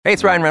Hey,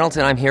 it's Ryan Reynolds,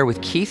 and I'm here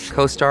with Keith,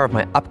 co-star of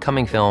my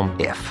upcoming film,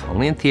 If,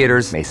 only in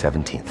theaters May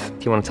 17th.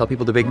 Do you want to tell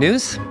people the big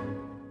news?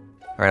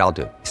 All right, I'll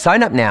do it.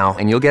 Sign up now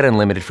and you'll get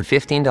unlimited for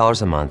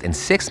 $15 a month and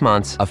 6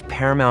 months of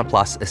Paramount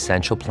Plus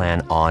Essential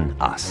Plan on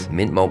us.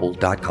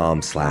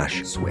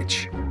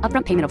 MintMobile.com/switch.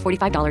 Upfront payment of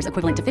 $45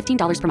 equivalent to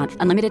 $15 per month.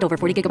 Unlimited over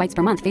 40 gigabytes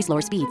per month. Face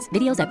lower speeds.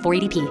 Videos at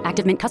 480p.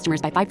 Active Mint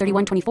customers by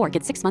 531.24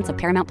 get 6 months of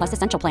Paramount Plus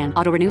Essential Plan.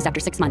 Auto renews after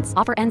 6 months.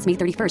 Offer ends May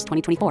 31st,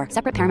 2024.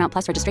 Separate Paramount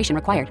Plus registration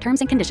required. Terms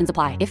and conditions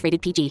apply if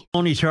rated PG.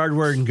 Tony's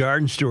Hardware and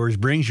Garden Stores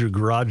brings your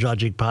Garage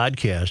Logic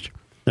podcast,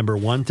 number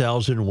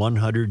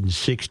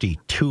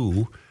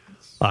 1162,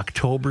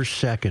 October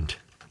 2nd,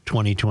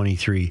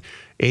 2023.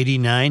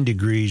 89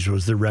 degrees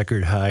was the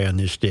record high on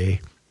this day.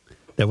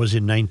 That was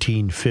in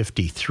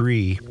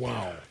 1953.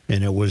 Wow.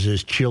 And it was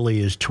as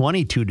chilly as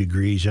 22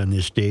 degrees on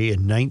this day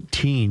in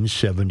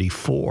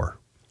 1974.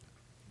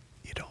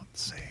 You don't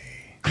say.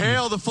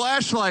 Hail the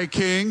Flashlight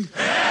King.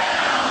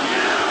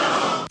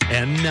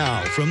 And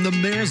now, from the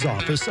mayor's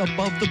office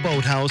above the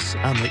boathouse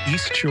on the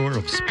east shore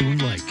of Spoon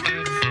Lake,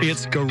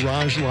 it's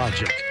Garage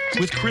Logic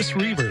with Chris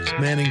Reavers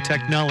manning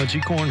Technology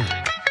Corner,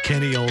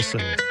 Kenny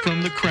Olson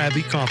from the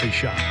Krabby Coffee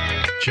Shop,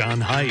 John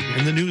Haidt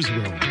in the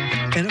newsroom,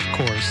 and of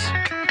course,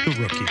 the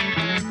Rookie.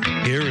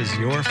 Here is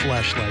your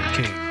Flashlight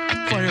King,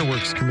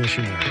 Fireworks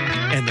Commissioner,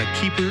 and the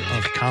Keeper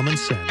of Common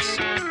Sense,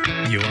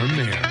 your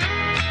Mayor,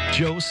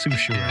 Joe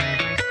Soucheray.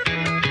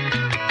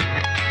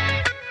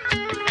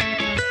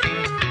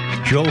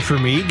 Joe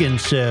from Egan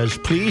says,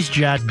 please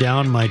jot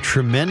down my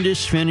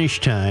tremendous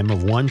finish time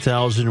of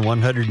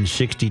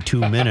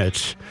 1,162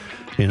 minutes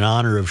in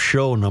honor of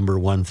show number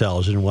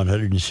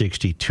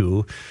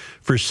 1,162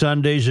 for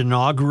Sunday's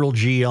inaugural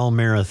GL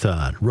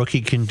Marathon.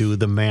 Rookie can do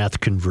the math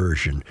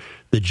conversion.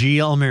 The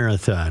GL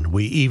Marathon,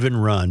 we even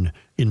run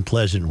in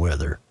pleasant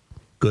weather.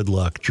 Good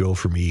luck, Joe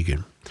from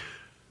Egan.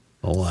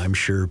 Oh, I'm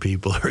sure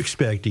people are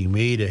expecting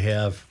me to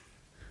have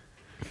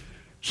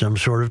some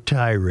sort of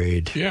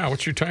tirade. Yeah,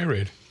 what's your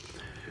tirade?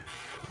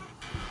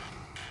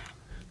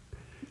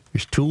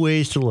 There's two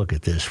ways to look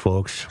at this,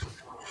 folks.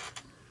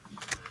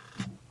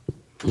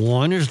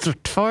 One is the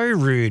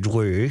tirade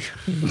way,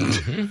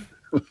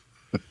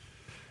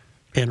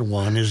 and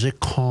one is a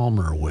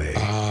calmer way.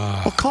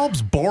 Well,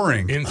 calm's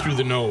boring. In through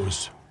the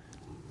nose.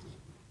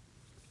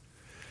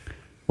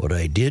 What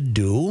I did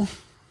do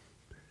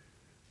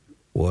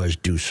was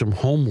do some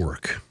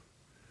homework,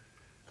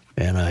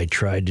 and I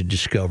tried to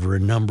discover a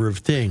number of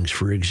things.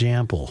 For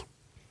example,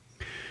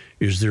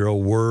 is there a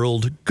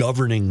world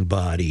governing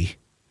body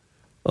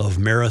of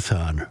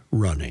marathon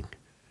running?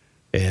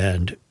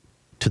 And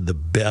to the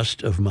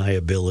best of my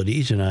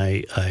abilities, and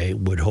I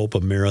would hope a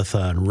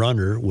marathon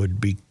runner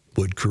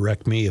would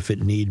correct me if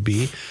it need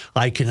be,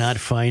 I cannot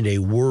find a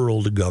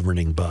world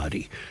governing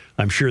body.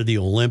 I'm sure the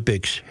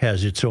Olympics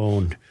has its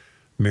own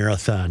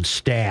marathon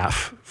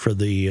staff for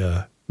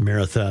the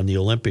marathon, the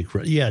Olympic.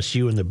 Yes,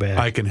 you in the back.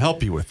 I can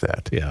help you with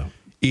that. Yeah.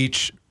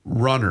 Each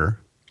runner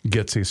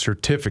gets a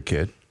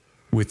certificate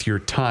with your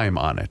time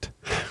on it.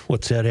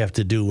 What's that have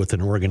to do with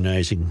an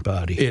organizing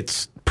body?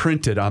 It's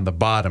printed on the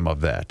bottom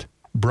of that.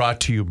 Brought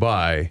to you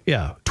by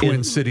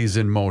Twin Cities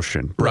in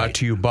Motion. Brought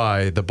to you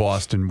by the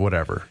Boston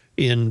whatever.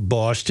 In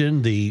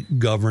Boston, the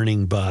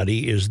governing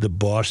body is the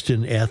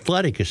Boston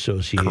Athletic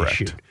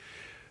Association. Correct.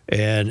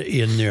 And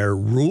in their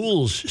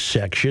rules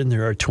section,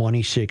 there are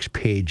 26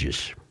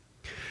 pages.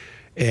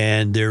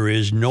 And there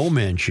is no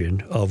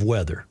mention of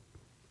weather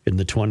in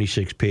the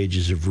 26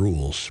 pages of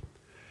rules.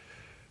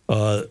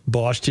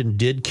 Boston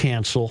did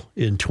cancel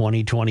in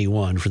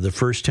 2021 for the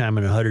first time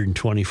in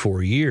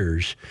 124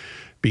 years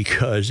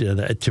because,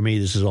 to me,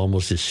 this is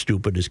almost as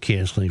stupid as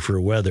canceling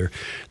for weather.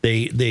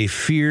 They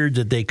feared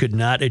that they could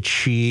not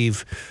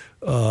achieve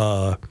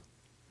a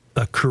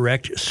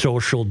correct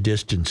social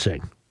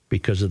distancing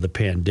because of the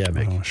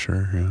pandemic. Oh,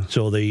 sure, yeah.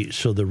 So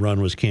the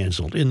run was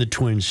canceled. In the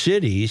Twin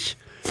Cities,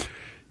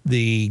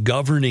 the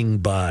governing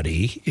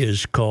body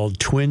is called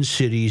Twin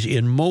Cities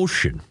in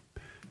Motion.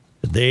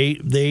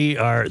 They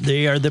are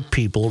the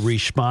people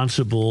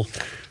responsible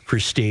for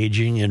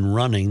staging and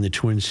running the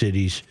Twin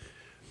Cities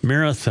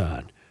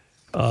Marathon.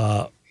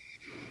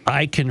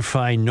 I can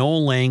find no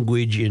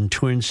language in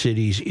Twin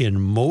Cities in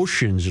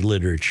Motion's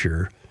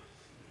literature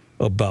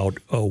about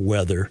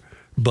weather,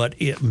 but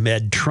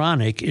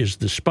Medtronic is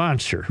the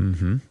sponsor.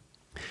 Mm-hmm.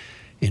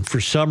 And for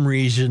some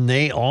reason,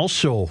 they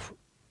also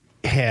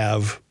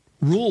have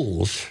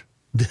rules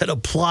that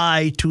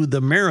apply to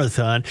the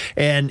marathon.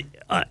 And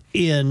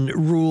in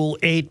Rule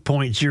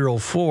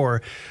 8.04,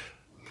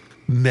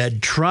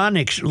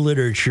 Medtronic's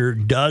literature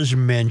does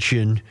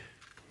mention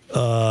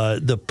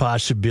the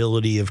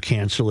possibility of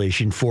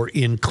cancellation for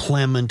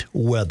inclement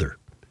weather.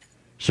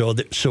 So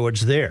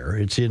it's there.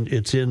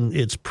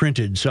 It's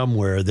printed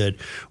somewhere that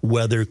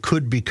weather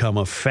could become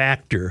a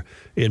factor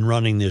in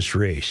running this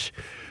race.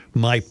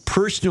 My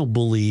personal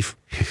belief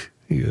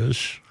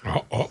is...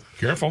 Oh,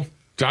 careful.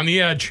 It's on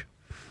the edge.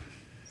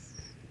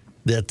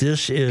 That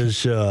this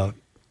is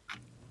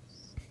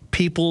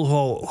people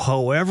who,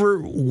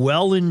 however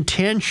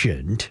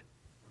well-intentioned,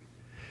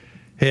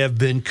 have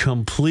been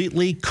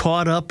completely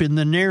caught up in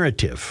the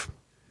narrative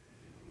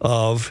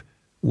of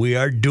we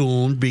are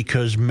doomed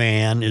because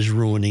man is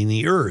ruining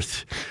the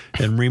earth.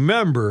 And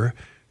remember,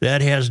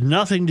 that has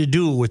nothing to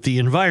do with the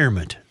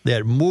environment.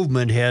 That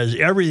movement has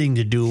everything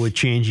to do with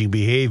changing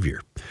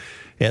behavior.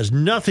 It has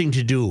nothing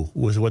to do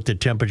with what the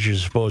temperature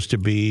is supposed to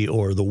be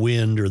or the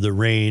wind or the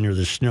rain or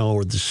the snow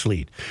or the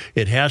sleet.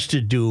 It has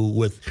to do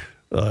with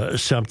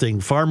something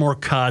far more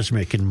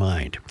cosmic in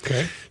mind.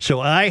 Okay. So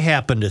I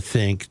happen to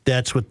think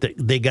that's what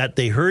they got.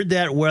 They heard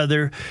that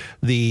weather.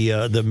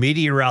 The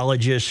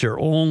meteorologists are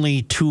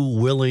only too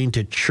willing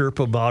to chirp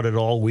about it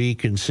all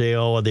week and say,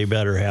 oh, they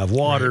better have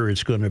water. Right.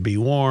 It's going to be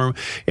warm.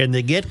 And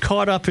they get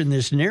caught up in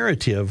this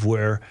narrative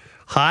where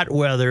hot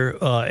weather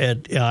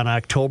on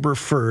October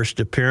 1st,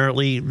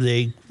 apparently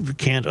they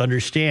can't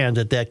understand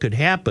that could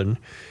happen.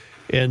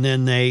 And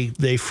then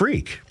they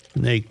freak.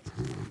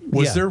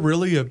 Was there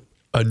really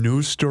a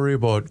news story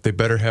about they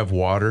better have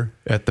water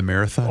at the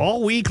marathon?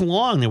 All week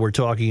long they were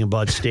talking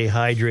about stay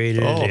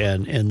hydrated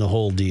and the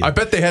whole deal. I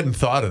bet they hadn't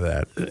thought of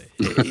that.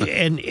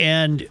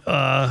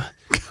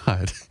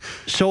 God.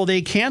 So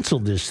they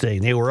canceled this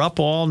thing. They were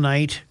up all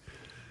night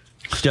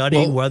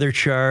studying weather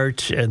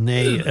charts, and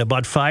they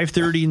about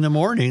 5:30 in the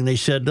morning they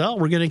said, "Oh,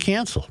 we're going to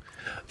cancel."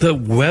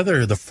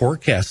 The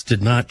forecast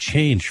did not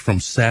change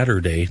from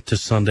Saturday to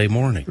Sunday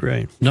morning.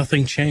 Right.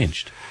 Nothing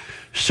changed.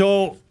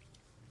 So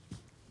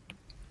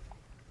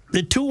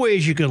the two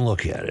ways you can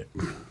look at it.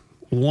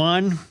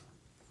 One,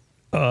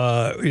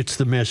 it's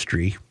the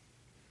mystery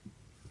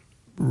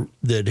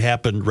that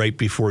happened right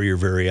before your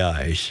very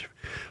eyes.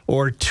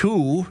 Or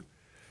two,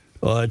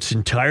 it's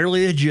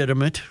entirely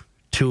legitimate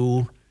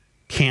to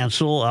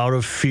cancel out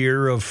of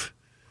fear of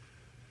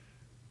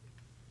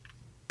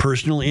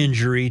personal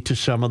injury to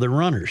some of the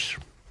runners.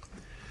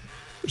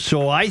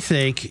 So I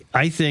think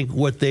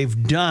what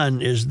they've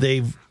done is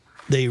they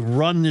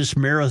run this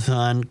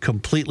marathon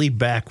completely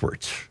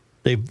backwards.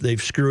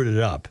 They've screwed it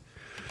up.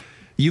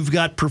 You've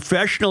got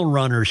professional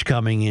runners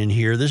coming in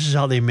here. This is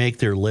how they make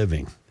their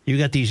living. You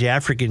got these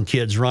African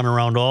kids run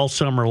around all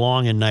summer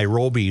long in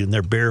Nairobi in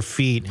their bare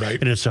feet, right.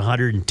 And it's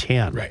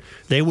 110. Right.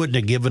 They wouldn't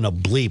have given a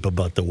bleep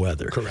about the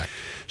weather. Correct.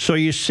 So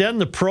you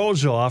send the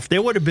pros off. They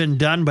would have been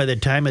done by the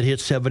time it hit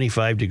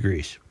 75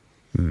 degrees,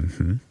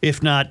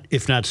 if not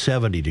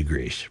 70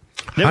 degrees.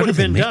 They would have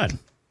been done.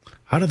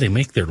 How do they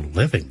make their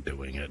living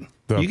doing it?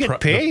 You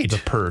get paid. The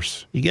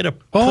purse. You get a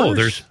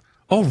purse.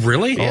 Oh,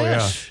 really?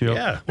 Yes. Oh, yeah.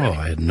 Yeah. Oh,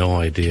 I had no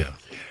idea.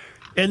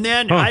 And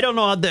then I don't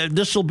know.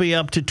 This will be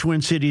up to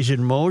Twin Cities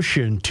in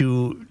Motion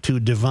to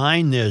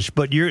divine this,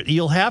 but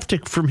you'll have to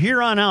from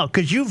here on out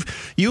because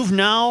you've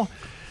now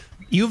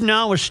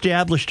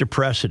established a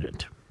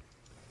precedent,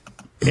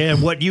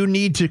 and what you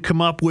need to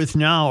come up with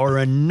now are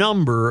a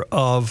number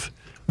of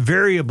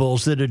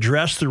variables that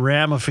address the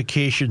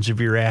ramifications of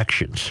your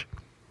actions.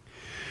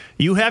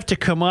 You have to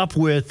come up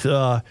with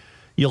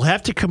you'll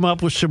have to come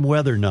up with some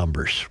weather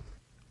numbers.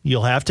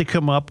 You'll have to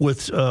come up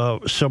with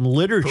some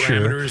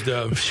literature.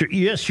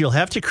 Yes, you'll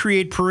have to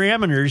create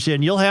parameters,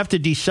 and you'll have to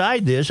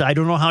decide this. I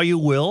don't know how you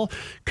will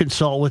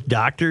consult with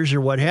doctors or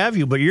what have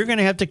you, but you're going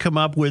to have to come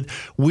up with,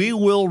 we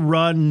will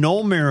run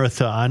no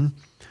marathon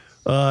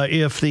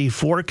if the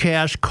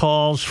forecast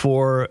calls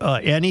for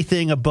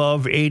anything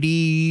above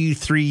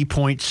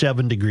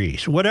 83.7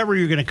 degrees, whatever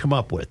you're going to come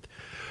up with.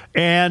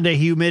 And a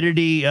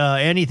humidity,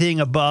 anything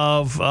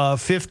above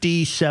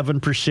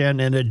 57%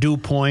 and a dew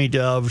point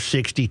of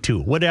 62,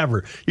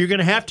 whatever. You're going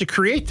to have to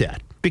create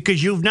that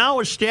because you've now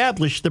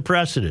established the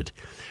precedent.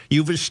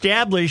 You've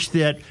established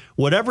that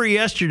whatever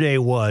yesterday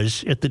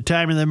was at the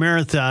time of the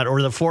marathon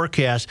or the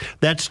forecast,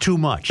 that's too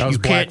much. That was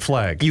black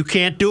flag. You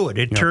can't do it.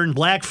 It turned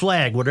black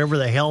flag, whatever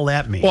the hell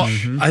that means. Well,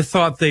 I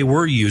thought they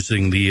were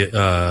using the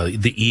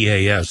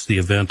EAS, the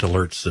Event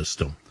Alert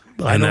System.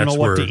 I don't know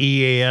what the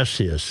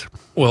EAS is.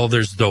 Well,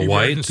 there's the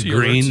white, Emergency the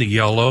green, alerts. the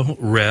yellow,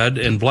 red,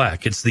 and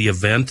black. It's the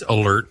Event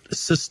Alert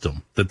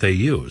System that they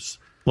use.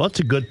 Well, it's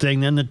a good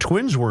thing then the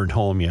Twins weren't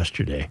home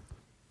yesterday.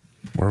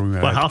 Where are we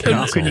Well, how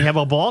can you have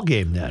a ball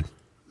game then?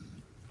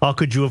 How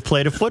could you have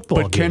played a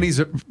football But game?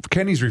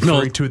 Kenny's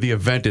referring to the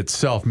event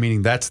itself,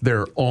 meaning that's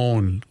their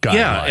own guideline.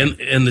 Yeah,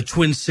 and the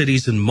Twin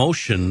Cities in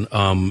Motion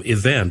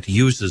event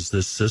uses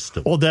this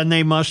system. Well, then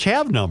they must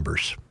have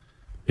numbers.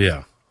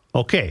 Yeah.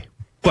 Okay.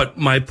 But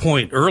my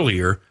point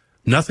earlier,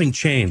 nothing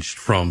changed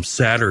from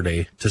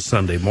Saturday to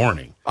Sunday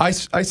morning. I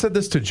said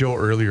this to Joe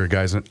earlier,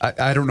 guys, and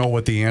I don't know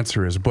what the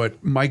answer is,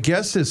 but my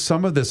guess is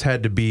some of this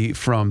had to be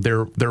from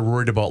they're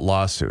worried about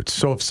lawsuits.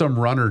 So if some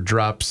runner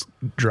drops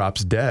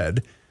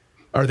dead,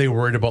 are they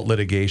worried about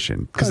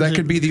litigation? Because that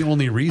could be the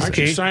only reason. Aren't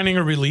you signing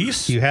a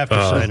release? You have to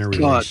sign a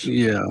release.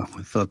 I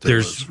thought there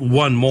There's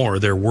one more.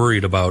 They're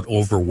worried about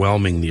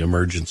overwhelming the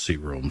emergency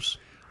rooms.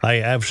 I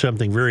have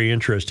something very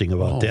interesting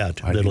about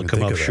that I didn't that'll even come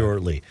think up of that.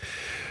 shortly.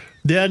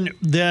 Then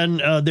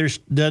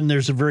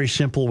there's a very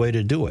simple way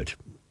to do it.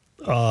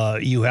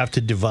 You have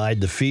to divide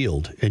the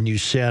field, and you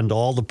send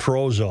all the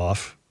pros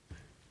off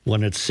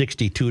when it's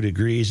 62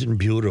 degrees and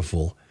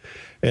beautiful.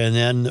 And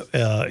then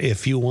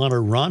if you want to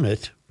run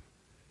it,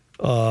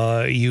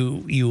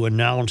 you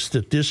announced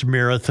that this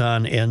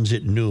marathon ends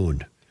at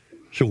noon.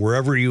 So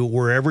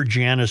wherever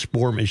Janice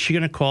Borman, is she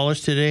going to call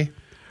us today?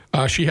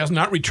 She has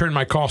not returned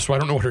my call, so I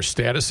don't know what her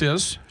status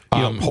is.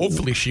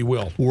 Hopefully she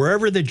will.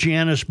 Wherever the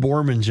Janice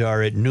Bormans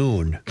are at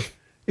noon,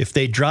 if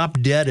they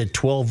drop dead at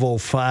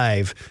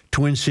 12:05,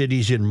 Twin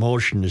Cities in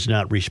Motion is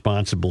not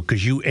responsible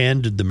because you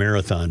ended the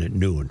marathon at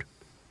noon.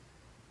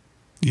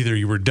 Either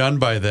you were done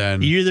by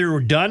then. You either were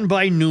done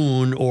by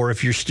noon, or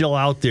if you're still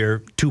out there,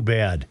 too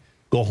bad.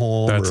 Go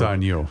home. That's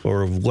on you.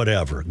 Or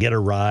whatever. Get a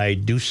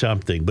ride, do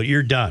something, but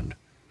you're done.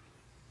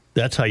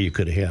 That's how you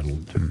could have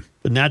handled it.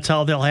 And that's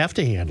how they'll have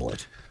to handle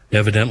it.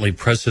 Evidently,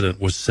 precedent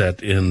was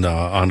set on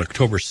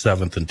October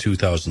 7th in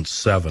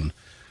 2007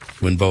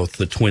 when both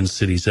the Twin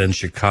Cities and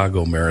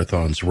Chicago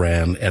marathons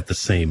ran at the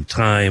same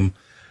time.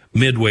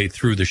 Midway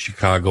through the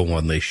Chicago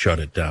one, they shut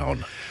it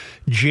down.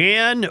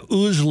 Jan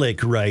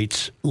Uzlik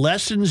writes,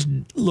 lessons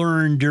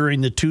learned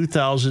during the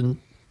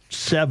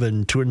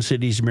 2007 Twin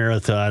Cities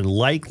Marathon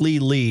likely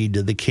lead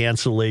to the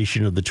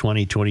cancellation of the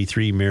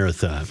 2023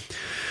 marathon.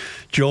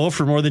 Joe,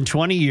 for more than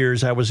 20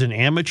 years, I was an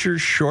amateur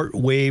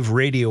shortwave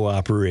radio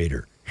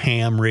operator,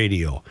 ham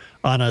radio,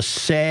 on a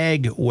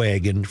SAG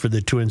wagon for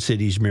the Twin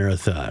Cities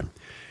Marathon.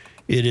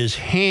 It is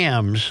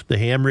hams, the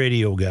ham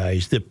radio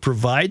guys, that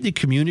provide the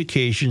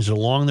communications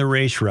along the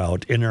race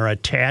route and are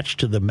attached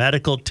to the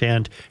medical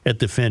tent at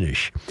the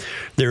finish.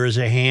 There is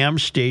a ham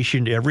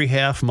stationed every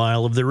half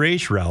mile of the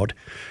race route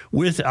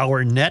with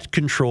our net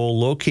control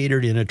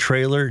located in a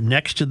trailer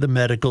next to the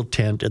medical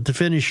tent at the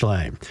finish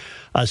line.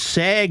 A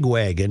SAG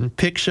wagon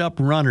picks up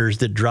runners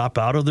that drop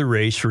out of the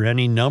race for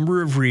any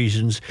number of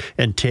reasons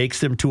and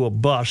takes them to a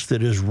bus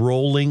that is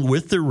rolling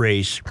with the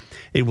race.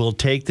 It will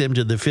take them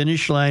to the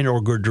finish line or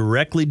go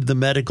directly to the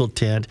medical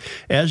tent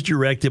as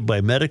directed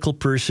by medical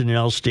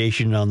personnel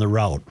stationed on the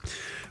route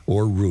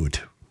or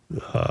route.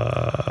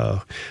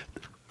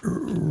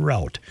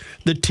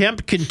 The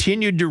temp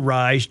continued to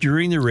rise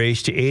during the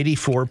race to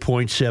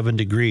 84.7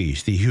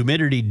 degrees. The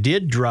humidity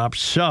did drop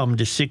some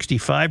to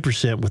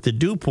 65%, with the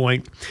dew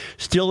point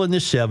still in the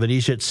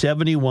 70s at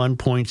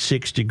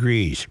 71.6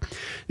 degrees.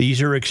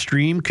 These are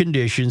extreme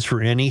conditions for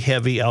any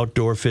heavy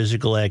outdoor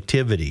physical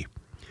activity.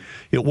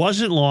 It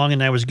wasn't long,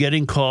 and I was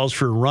getting calls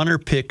for runner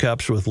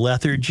pickups with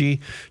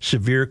lethargy,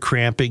 severe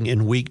cramping,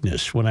 and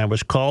weakness. When I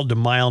was called to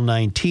mile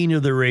 19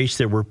 of the race,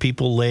 there were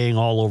people laying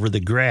all over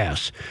the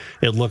grass.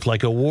 It looked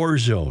like a war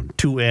zone.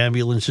 2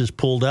 ambulances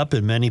pulled up,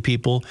 and many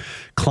people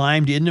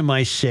climbed into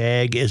my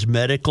SAG as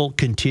medical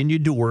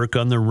continued to work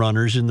on the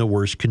runners in the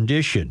worst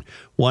condition.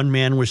 One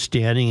man was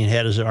standing and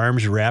had his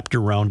arms wrapped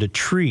around a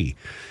tree.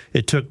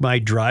 It took my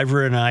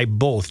driver and I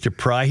both to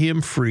pry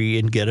him free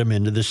and get him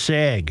into the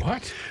SAG.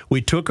 What?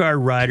 We took our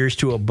riders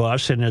to a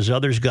bus, and as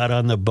others got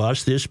on the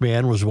bus, this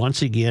man was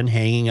once again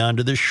hanging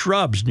onto the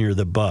shrubs near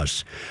the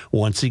bus.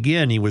 Once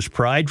again, he was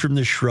pried from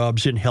the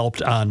shrubs and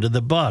helped onto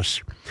the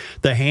bus.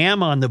 The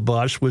ham on the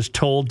bus was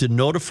told to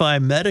notify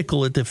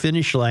medical at the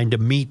finish line to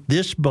meet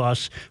this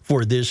bus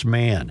for this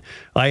man.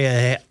 I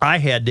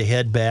had to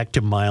head back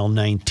to mile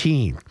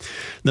 19.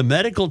 The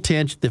medical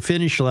tent at the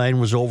finish line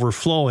was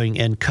overflowing,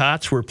 and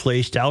cots were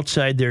placed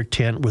outside their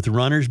tent with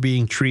runners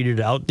being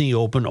treated out in the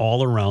open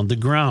all around the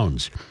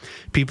grounds.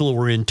 People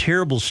were in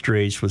terrible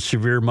straits with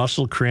severe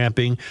muscle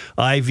cramping.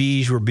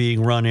 IVs were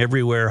being run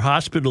everywhere.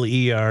 Hospital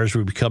ERs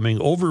were becoming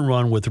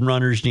overrun with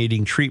runners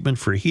needing treatment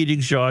for heat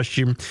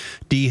exhaustion,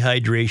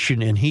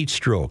 dehydration, and heat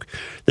stroke.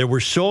 There were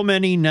so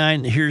many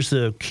here's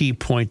the key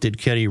point that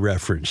Kenny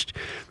referenced.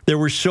 There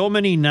were so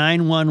many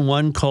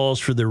 911 calls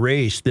for the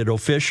race that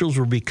officials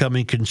were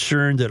becoming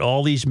concerned that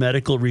all these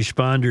medical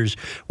responders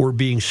were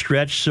being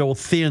stretched so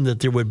thin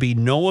that there would be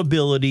no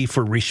ability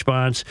for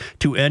response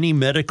to any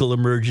medical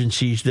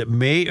emergencies that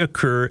may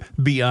occur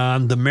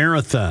beyond the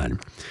marathon.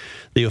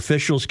 The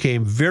officials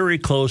came very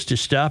close to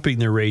stopping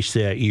the race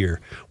that year.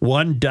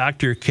 One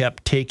doctor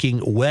kept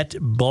taking wet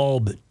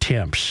bulb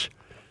temps.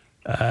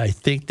 I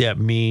think that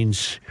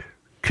means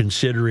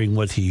considering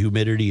what the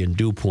humidity and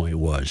dew point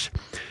was.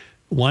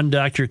 One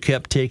doctor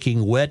kept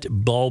taking wet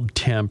bulb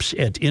temps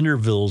at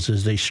intervals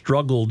as they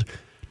struggled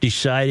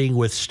deciding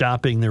with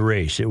stopping the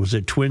race. It was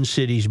a Twin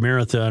Cities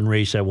Marathon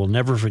race I will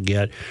never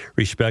forget.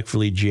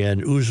 Respectfully,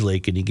 Jan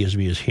Uzlake, and he gives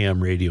me his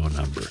ham radio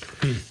number.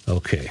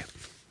 Okay.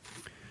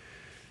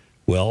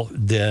 Well,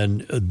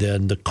 then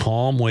the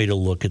calm way to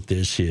look at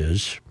this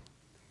is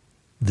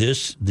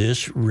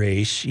this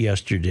race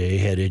yesterday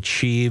had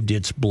achieved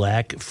its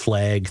black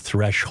flag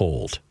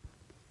threshold.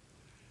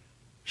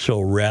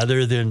 So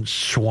rather than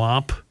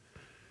swamp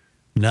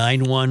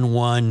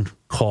 911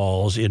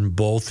 calls in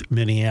both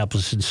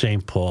Minneapolis and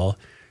St. Paul,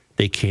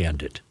 they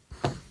canned it.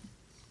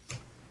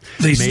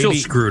 They still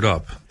screwed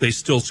up.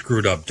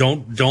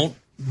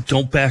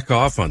 Don't back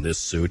off on this,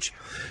 Such.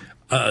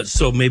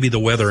 So maybe the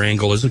weather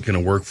angle isn't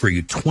going to work for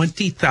you.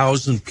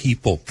 20,000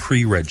 people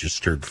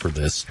pre-registered for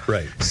this.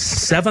 Right.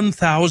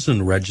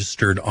 7,000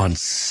 registered on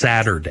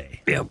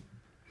Saturday. Yep.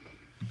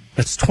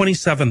 That's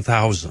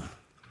 27,000.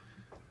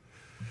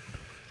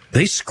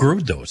 They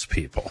screwed those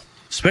people,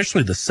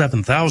 especially the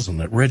 7,000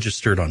 that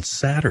registered on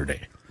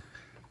Saturday.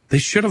 They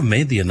should have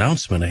made the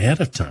announcement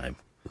ahead of time.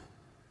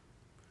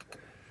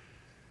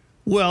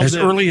 Well, As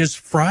early as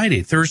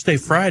Thursday,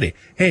 Friday.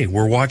 Hey,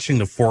 we're watching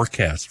the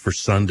forecast for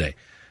Sunday.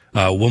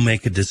 We'll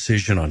make a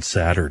decision on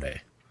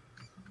Saturday.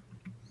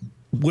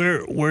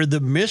 Where the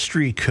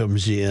mystery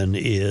comes in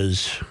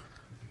is,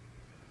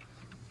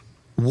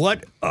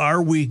 what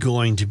are we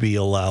going to be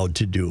allowed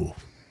to do?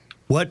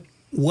 What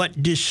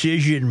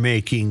decision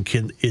making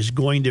is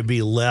going to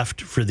be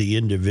left for the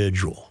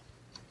individual?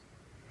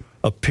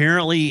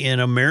 Apparently, in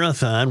a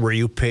marathon where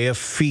you pay a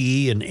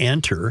fee and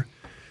enter,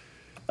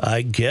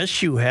 I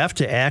guess you have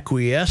to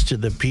acquiesce to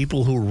the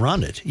people who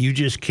run it. You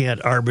just can't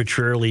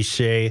arbitrarily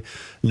say,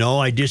 no,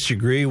 I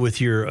disagree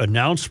with your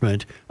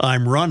announcement,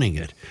 I'm running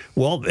it.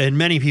 Well, and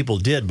many people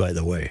did, by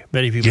the way.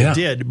 Many people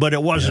did, but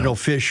it wasn't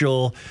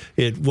official.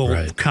 It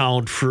won't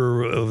count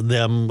for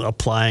them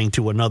applying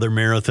to another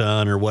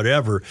marathon or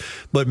whatever,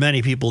 but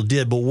many people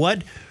did.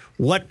 But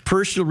what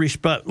personal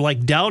respect,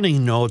 like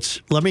Downing notes,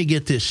 let me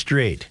get this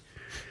straight.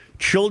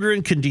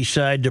 Children can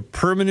decide to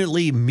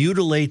permanently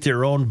mutilate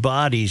their own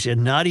bodies,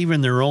 and not even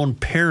their own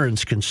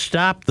parents can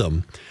stop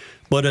them.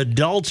 But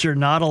adults are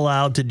not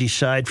allowed to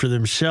decide for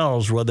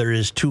themselves whether it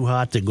is too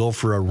hot to go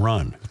for a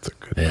run. That's a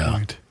good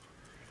point.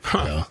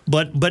 Yeah.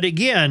 But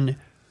again,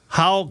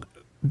 how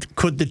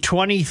could the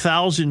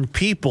 20,000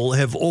 people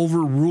have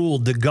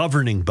overruled the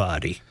governing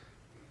body?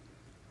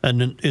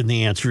 And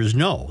the answer is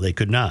no, they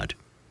could not.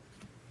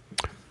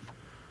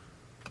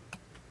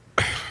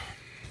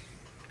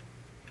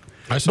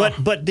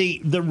 But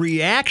the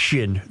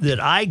reaction that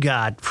I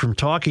got from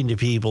talking to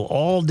people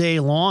all day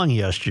long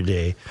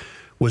yesterday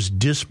was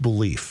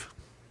disbelief.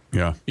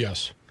 Yeah.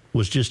 Yes.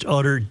 Was just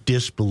utter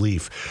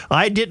disbelief.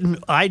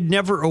 I'd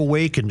never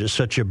awakened to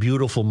such a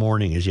beautiful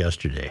morning as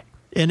yesterday.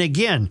 And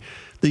again,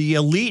 the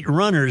elite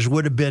runners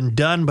would have been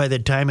done by the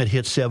time it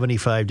hit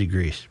 75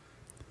 degrees.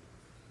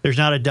 There's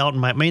not a doubt in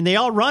my mind. They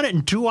all run it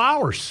in 2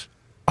 hours.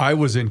 I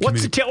was in what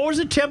was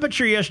the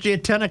temperature yesterday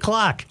at 10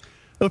 o'clock?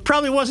 It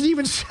probably wasn't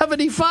even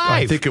 75.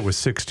 I think it was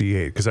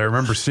 68 because I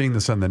remember seeing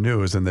this on the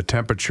news, and the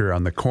temperature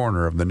on the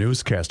corner of the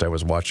newscast I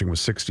was watching was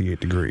 68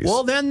 degrees.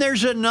 Well, then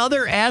there's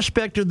another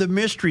aspect of the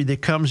mystery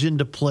that comes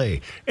into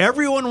play.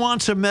 Everyone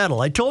wants a medal.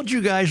 I told you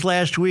guys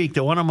last week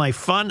that one of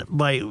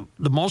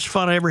the most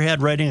fun I ever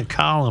had writing a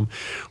column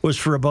was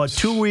for about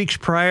 2 weeks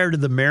prior to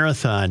the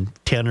marathon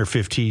 10 or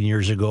 15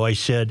 years ago. I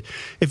said,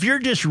 if you're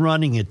just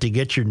running it to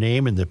get your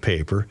name in the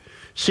paper,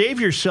 save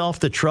yourself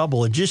the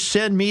trouble and just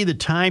send me the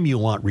time you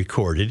want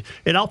recorded,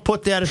 and I'll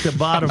put that at the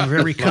bottom of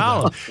every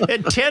column.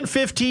 And 10,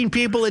 15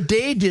 people a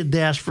day did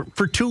that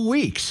for 2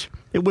 weeks.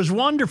 It was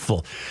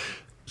wonderful.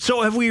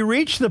 So have we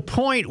reached the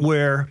point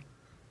where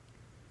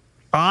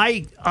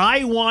I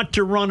want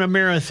to run a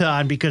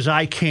marathon because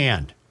I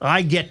can?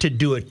 I get to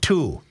do it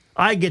too.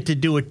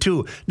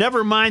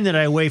 Never mind that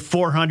I weigh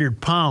 400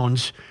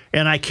 pounds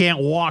and I can't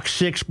walk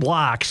 6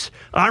 blocks.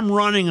 I'm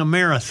running a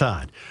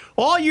marathon.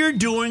 All you're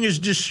doing is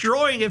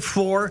destroying it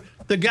for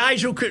the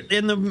guys who could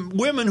and the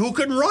women who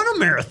can run a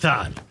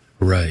marathon.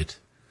 Right.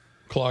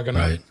 Clogging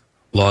up.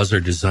 Laws are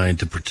designed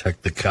to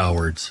protect the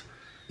cowards,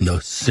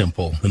 the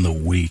simple, and the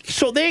weak.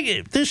 So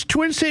this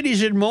Twin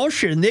Cities in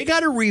Motion, they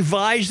got to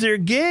revise their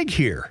gig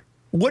here.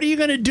 What are you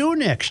going to do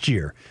next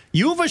year?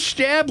 You've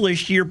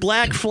established your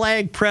black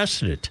flag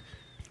precedent,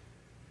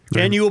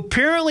 and you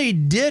apparently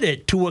did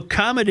it to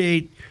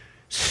accommodate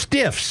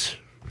stiffs.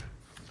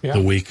 Yeah.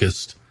 The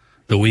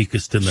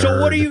weakest in the herd.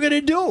 So what are you going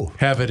to do?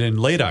 Have it in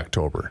late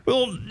October.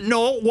 Well,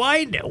 no.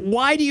 Why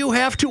do you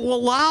have to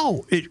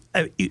allow it?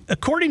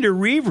 According to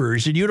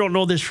Reavers, and you don't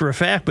know this for a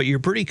fact, but you're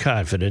pretty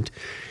confident,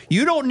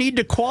 you don't need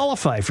to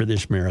qualify for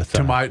this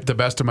marathon. To the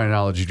best of my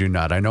knowledge, you do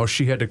not. I know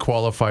she had to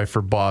qualify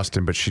for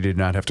Boston, but she did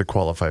not have to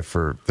qualify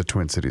for the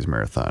Twin Cities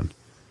Marathon.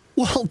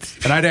 Well,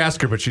 and I'd ask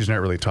her, but she's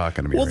not really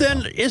talking to me. Well, right then,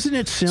 now. Isn't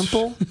it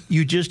simple?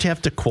 You just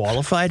have to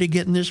qualify to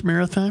get in this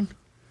marathon.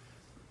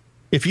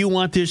 If you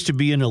want this to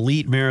be an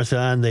elite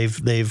marathon,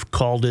 they've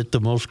called it the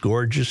most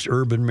gorgeous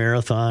urban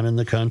marathon in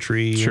the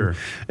country. Sure.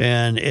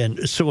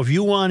 And so if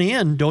you want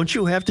in, don't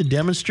you have to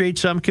demonstrate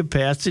some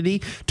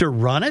capacity to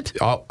run it?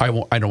 I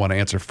don't want to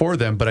answer for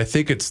them, but I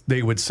think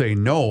they would say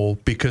no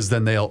because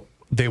then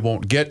they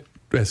won't get,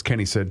 as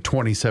Kenny said,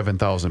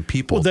 27,000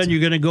 people. Well, then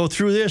you're going to go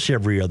through this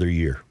every other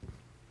year.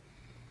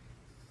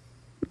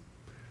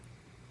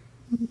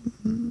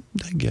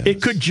 I guess.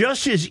 It could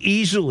just as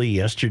easily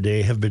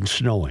yesterday have been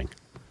snowing.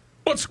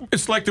 Well,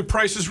 it's like The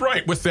Price is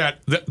Right with that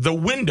the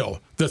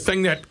window, the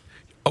thing that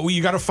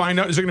you got to find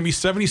out, is it going to be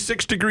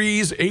 76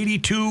 degrees,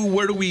 82?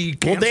 Where do we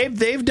cancel? Well,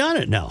 they've done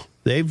it now.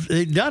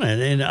 They've done it,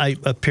 and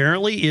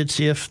apparently it's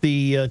if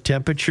the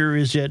temperature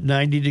is at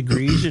 90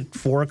 degrees at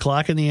 4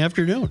 o'clock in the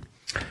afternoon.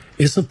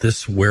 Isn't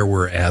this where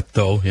we're at,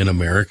 though, in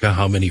America?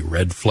 How many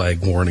red flag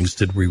warnings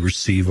did we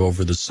receive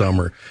over the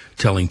summer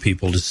telling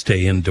people to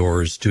stay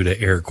indoors due to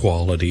air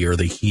quality or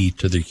the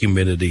heat or the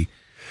humidity?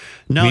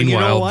 Now,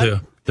 Meanwhile, you know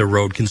what? The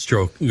road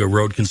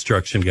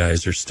construction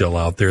guys are still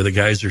out there. The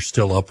guys are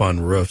still up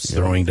on roofs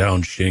throwing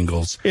down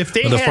shingles.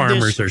 The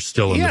farmers are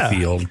still in the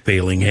field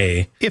baling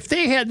hay. If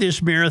they had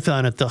this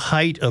marathon at the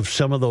height of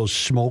some of those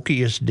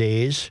smokiest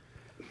days,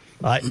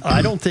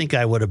 I don't think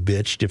I would have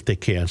bitched if they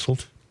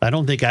canceled. I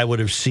don't think I would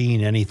have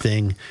seen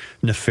anything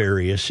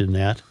nefarious in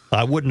that.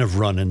 I wouldn't have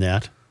run in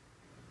that.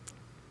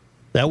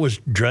 That was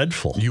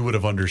dreadful. You would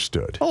have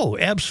understood. Oh,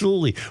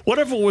 absolutely. What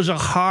if it was a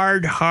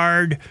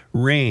hard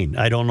rain?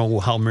 I don't know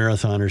how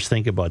marathoners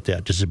think about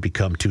that. Does it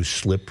become too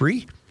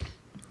slippery?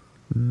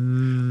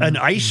 An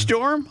ice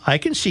storm? I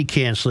can see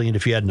canceling it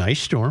if you had an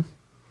ice storm.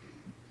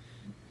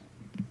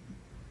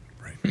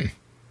 Right.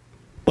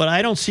 But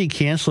I don't see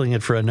canceling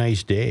it for a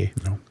nice day.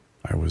 No,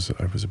 I was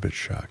a bit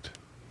shocked.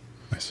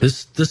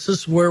 This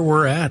is where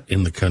we're at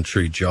in the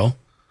country, Joe.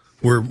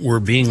 We're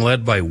being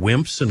led by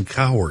wimps and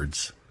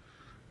cowards.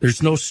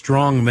 There's no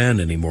strong men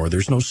anymore.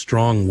 There's no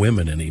strong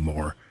women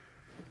anymore.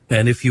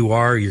 And if you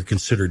are, you're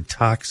considered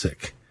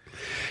toxic.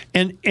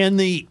 And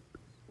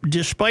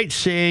despite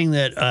saying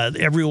that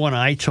everyone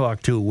I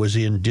talked to was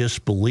in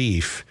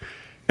disbelief,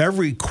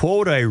 every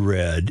quote I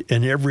read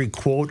and every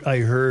quote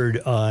I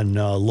heard on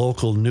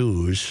local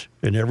news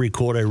and every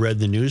quote I read in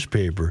the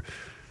newspaper,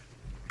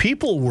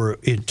 people were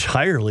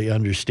entirely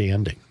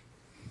understanding.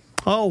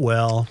 Oh,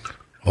 well.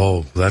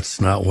 Oh,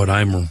 that's not what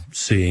I'm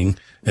seeing.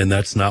 And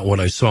that's not what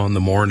I saw in the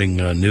morning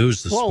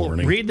news this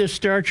morning. Read the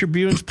Star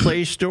Tribune's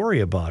Play story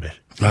about it.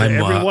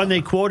 Everyone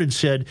they quoted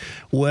said,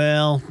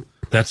 well...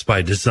 That's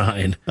by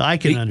design. I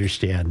can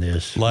understand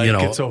this.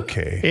 It's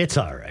okay. It's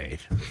all right.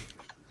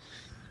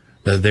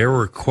 There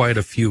were quite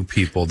a few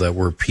people that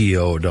were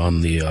PO'd on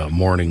the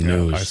morning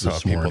news I saw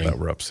this people morning. that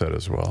were upset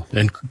as well.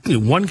 And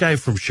one guy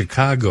from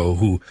Chicago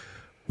who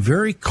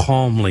very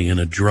calmly in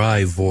a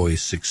dry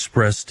voice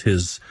expressed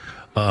his...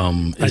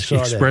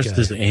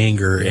 his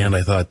anger, and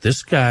I thought,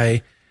 this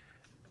guy,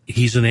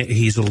 he's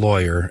a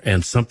lawyer,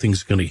 and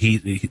something's going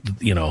to,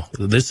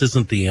 this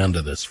isn't the end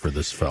of this for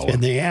this fellow.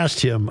 And they asked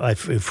him,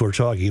 if we're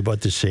talking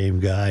about the same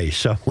guy,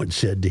 someone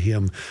said to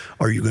him,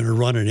 are you going to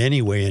run it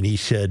anyway? And he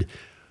said,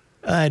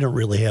 I don't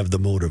really have the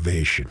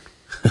motivation.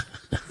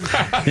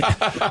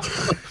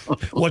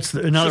 What's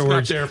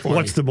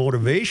the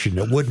motivation?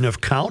 It wouldn't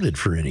have counted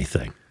for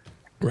anything.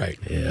 Right.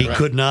 Yeah. He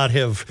could not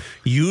have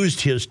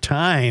used his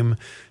time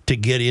to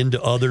get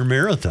into other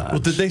marathons. Well,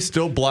 did they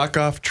still block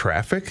off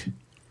traffic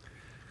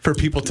for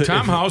people to...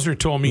 Tom Hauser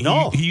told me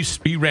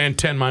he ran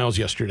 10 miles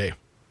yesterday.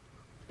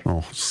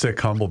 Oh, sick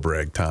humble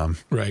brag, Tom.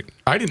 Right.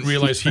 I didn't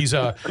realize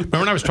remember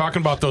when I was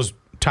talking about those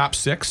top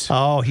six?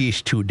 Oh,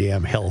 he's too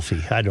damn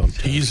healthy. I don't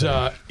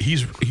think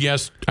he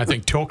has, I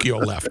think, Tokyo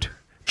left.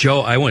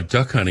 Joe, I went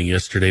duck hunting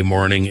yesterday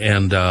morning,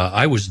 and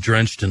I was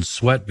drenched in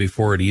sweat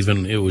before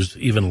it was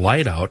even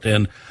light out,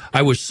 and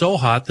I was so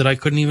hot that I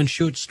couldn't even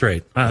shoot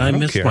straight. I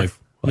missed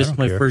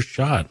my first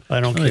shot. I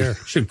don't care.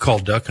 Should call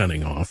duck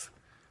hunting off.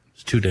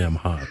 It's too damn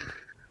hot.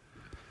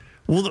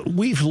 Well,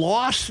 we've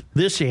lost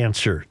this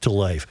answer to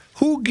life.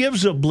 Who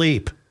gives a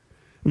bleep?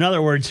 In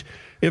other words,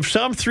 if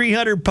some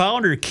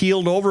 300-pounder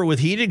keeled over with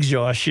heat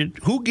exhaustion,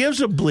 who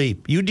gives a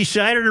bleep? You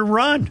decided to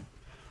run.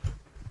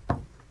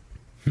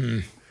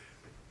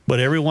 But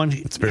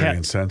it's very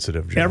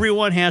insensitive, Jim.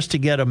 Everyone has to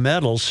get a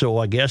medal, so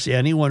I guess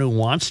anyone who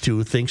wants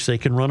to thinks they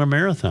can run a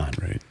marathon.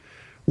 Right.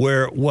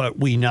 Where what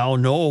we now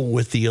know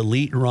with the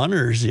elite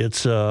runners,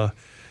 it's a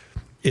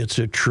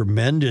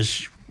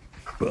tremendous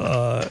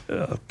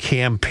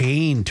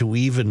campaign to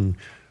even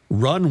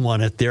run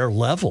one at their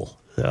level.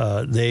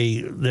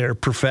 They're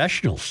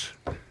professionals.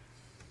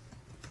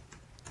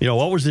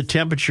 What was the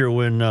temperature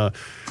when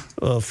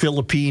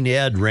Philippine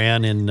Ed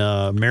ran in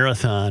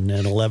marathon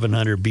at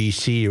 1100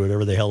 BC or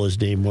whatever the hell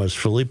his name was,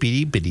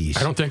 Philippides?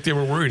 I don't think they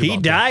were worried about that. He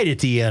died at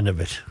the end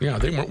of it. Yeah,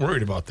 they weren't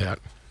worried about that.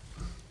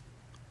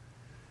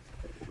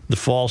 The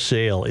fall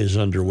sale is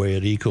underway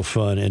at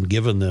EcoFun, and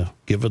given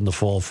the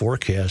fall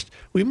forecast,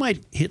 we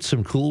might hit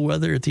some cool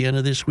weather at the end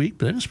of this week,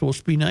 but then it's supposed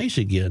to be nice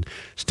again.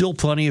 Still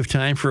plenty of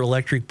time for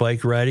electric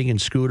bike riding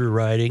and scooter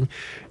riding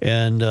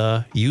and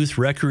youth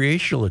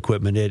recreational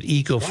equipment at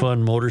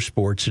EcoFun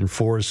Motorsports in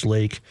Forest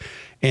Lake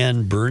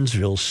and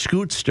Burnsville.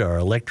 Scoot Star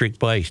electric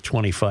bikes,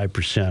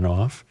 25%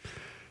 off.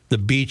 The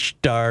Beach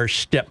Star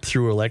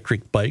step-through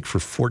electric bike for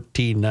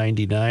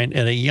 $14.99, and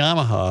a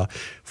Yamaha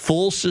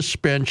full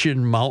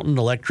suspension mountain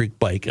electric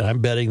bike. And I'm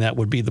betting that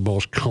would be the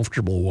most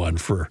comfortable one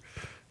for,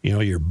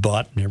 your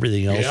butt and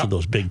everything else with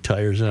those big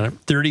tires on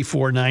it.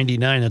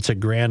 $34.99. That's a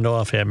grand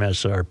off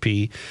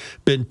MSRP.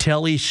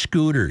 Bentelli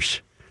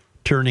scooters,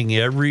 turning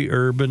every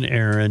urban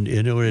errand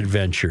into an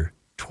adventure.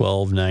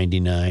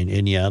 $12.99.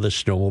 And the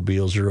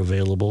snowmobiles are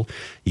available.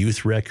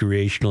 Youth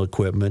recreational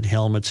equipment,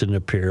 helmets and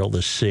apparel.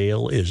 The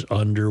sale is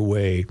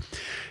underway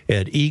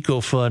at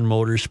EcoFun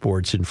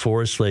Motorsports in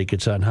Forest Lake.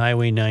 It's on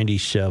Highway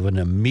 97,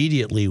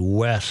 immediately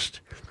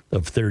west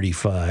of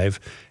 35,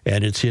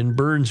 and it's in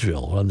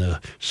Burnsville on the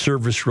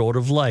service road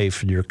of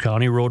life near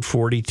County Road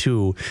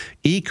 42,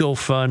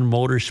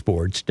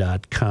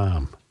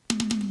 EcoFunMotorsports.com.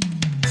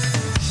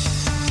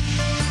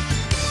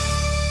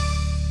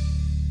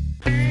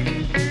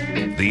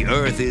 The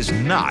Earth is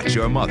not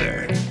your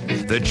mother.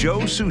 The Joe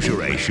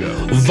Souchere Show.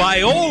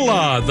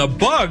 Viola, the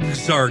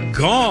bugs are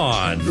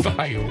gone.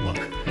 Viola.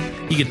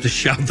 You get to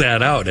shout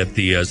that out at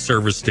the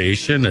service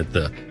station, at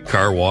the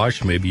car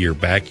wash, maybe your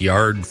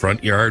backyard,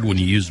 front yard, when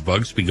you use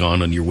Bugs Be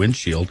Gone on your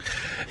windshield.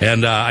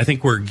 And I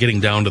think we're getting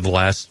down to the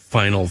last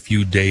final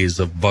few days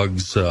of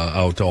bugs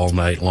out all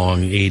night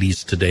long.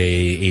 80s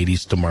today,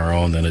 80s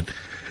tomorrow, and then it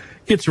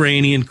gets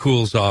rainy and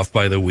cools off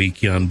by the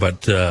weekend.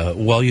 But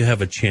while you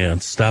have a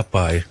chance, stop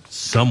by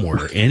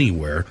somewhere,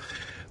 anywhere.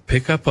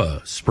 Pick up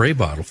a spray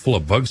bottle full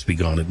of Bugs Be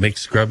Gone. It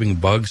makes scrubbing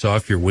bugs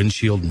off your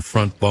windshield and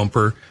front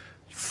bumper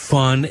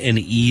fun and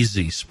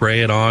easy.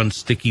 Spray it on,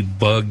 sticky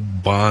bug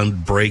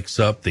bond breaks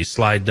up, they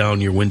slide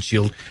down your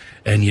windshield,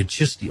 and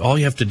all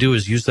you have to do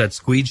is use that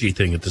squeegee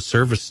thing at the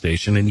service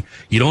station, and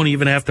you don't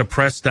even have to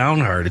press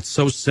down hard. It's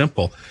so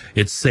simple.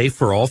 It's safe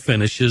for all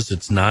finishes,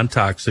 it's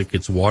non-toxic,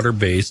 it's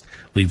water-based,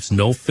 leaves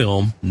no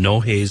film, no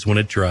haze when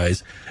it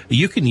dries.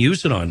 You can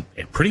use it on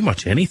pretty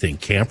much anything,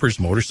 campers,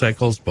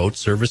 motorcycles, boat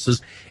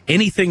services,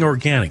 anything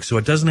organic. So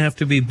it doesn't have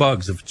to be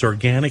bugs. If it's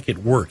organic, it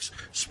works.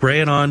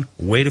 Spray it on,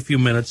 wait a few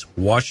minutes,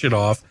 wash it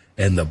off,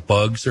 and the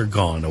bugs are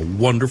gone. A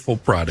wonderful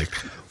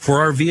product for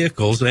our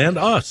vehicles and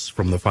us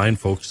from the fine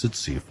folks at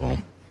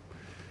Seafoam.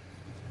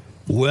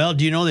 Well,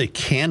 do you know that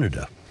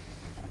Canada,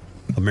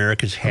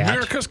 America's hat,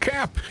 America's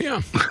cap,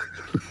 yeah.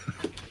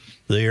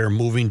 they are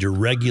moving to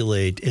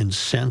regulate and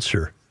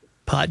censor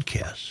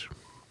podcasts.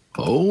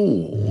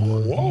 Oh.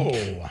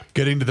 Whoa.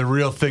 Getting to the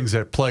real things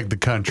that plague the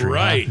country.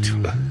 Right.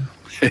 Huh?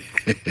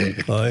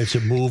 It's a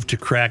move to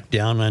crack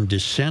down on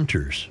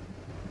dissenters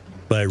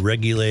by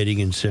regulating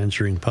and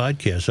censoring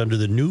podcasts. Under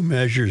the new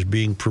measures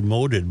being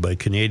promoted by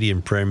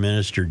Canadian Prime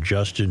Minister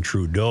Justin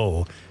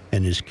Trudeau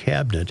and his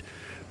cabinet,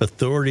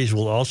 authorities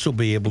will also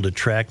be able to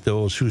track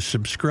those who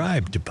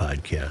subscribe to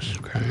podcasts.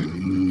 Okay.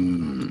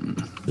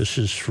 This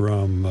is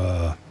from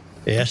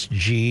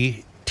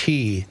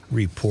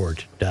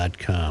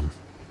sgtreport.com.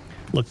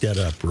 Look that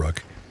up,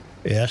 Rook.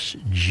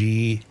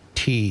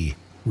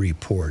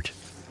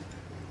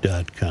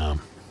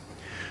 sgtreport.com.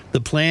 The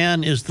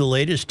plan is the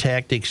latest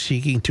tactic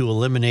seeking to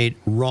eliminate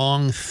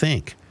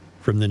wrongthink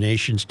from the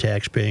nation's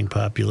tax-paying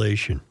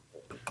population.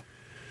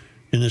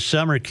 In the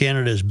summer,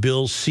 Canada's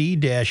Bill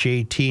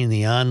C-18,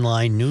 the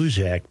Online News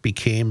Act,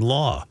 became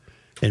law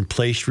and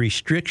placed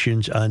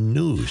restrictions on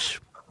news.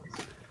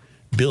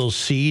 Bill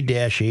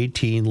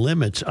C-18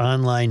 limits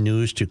online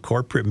news to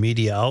corporate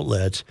media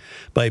outlets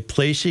by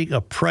placing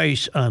a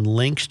price on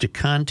links to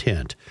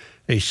content,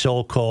 a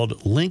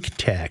so-called link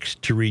tax,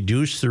 to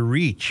reduce the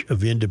reach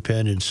of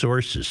independent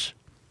sources.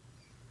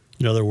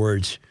 In other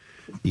words,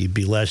 you'd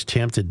be less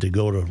tempted to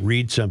go to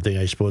read something,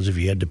 I suppose, if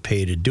you had to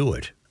pay to do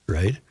it,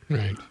 right?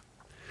 Right.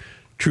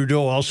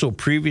 Trudeau also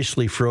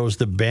previously froze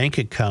the bank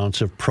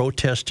accounts of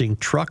protesting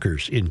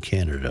truckers in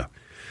Canada.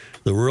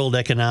 The World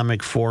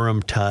Economic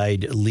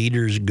Forum-tied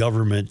leaders'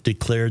 government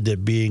declared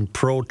that being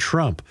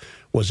pro-Trump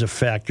was a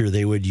factor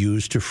they would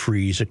use to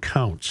freeze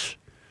accounts.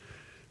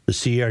 The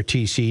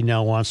CRTC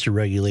now wants to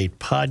regulate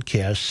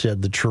podcasts,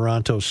 said the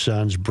Toronto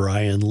Sun's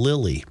Brian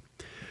Lilly.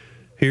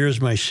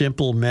 Here's my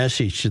simple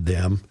message to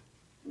them: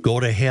 go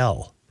to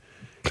hell.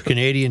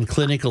 Canadian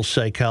clinical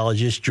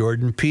psychologist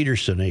Jordan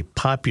Peterson, a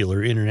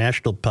popular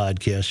international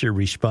podcaster,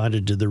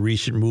 responded to the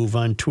recent move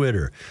on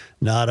Twitter.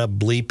 Not a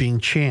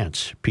bleeping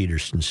chance,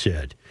 Peterson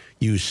said.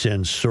 You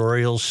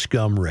censorial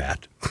scum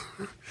rat.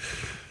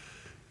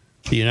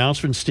 The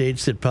announcement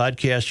states that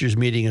podcasters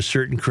meeting a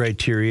certain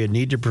criteria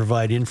need to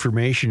provide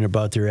information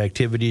about their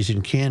activities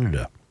in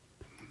Canada.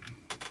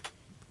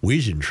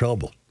 We's in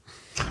trouble.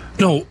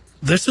 No,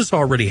 this has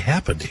already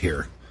happened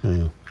here.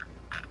 Yeah.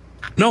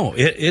 No,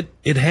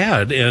 it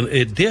had, and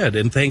it did.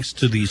 And thanks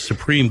to the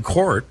Supreme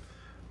Court,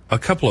 a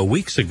couple of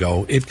weeks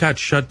ago, it got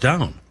shut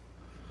down.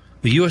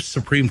 The U.S.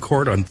 Supreme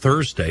Court on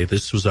Thursday,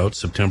 this was out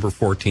September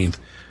 14th,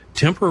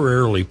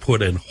 temporarily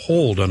put a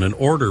hold on an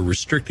order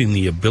restricting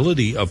the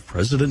ability of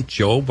President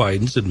Joe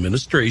Biden's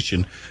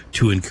administration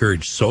to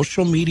encourage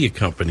social media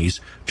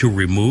companies to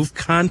remove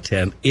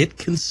content it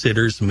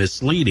considers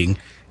misleading,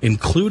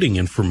 including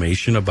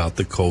information about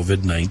the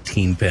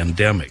COVID-19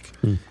 pandemic.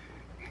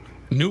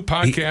 New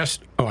podcast.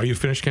 Are you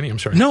finished, Kenny? I'm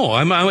sorry. No,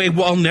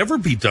 I'll never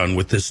be done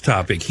with this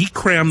topic. He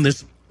crammed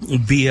this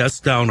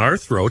BS down our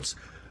throats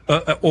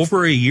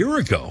over a year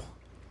ago.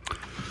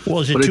 Well,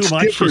 is it but too it's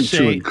much different to say?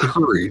 to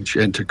encourage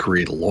and to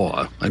create a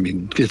law. I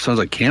mean, it sounds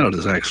like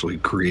Canada's actually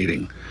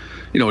creating.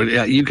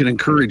 You can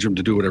encourage them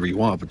to do whatever you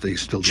want, but they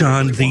still do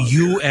John, whatever they the want.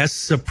 U.S.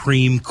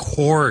 Supreme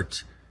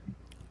Court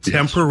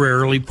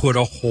temporarily put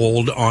a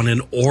hold on an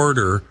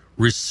order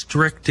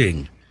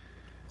restricting.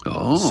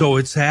 Oh, So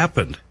it's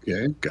happened.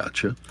 okay,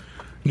 gotcha.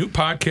 New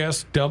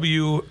podcast,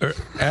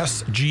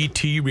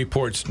 SGT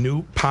reports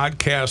new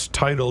podcast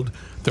titled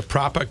The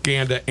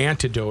Propaganda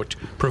Antidote,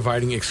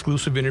 providing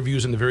exclusive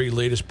interviews and the very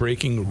latest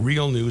breaking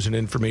real news and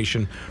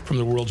information from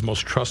the world's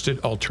most trusted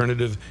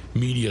alternative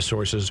media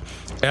sources.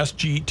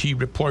 SGT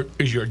Report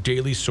is your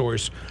daily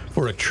source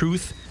for a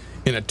truth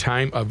in a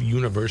time of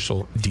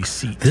universal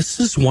deceit. This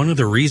is one of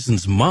the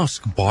reasons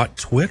Musk bought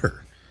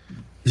Twitter.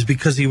 is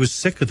because he was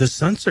sick of the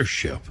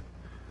censorship.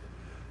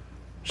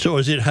 So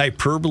is it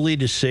hyperbole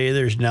to say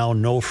there's now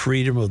no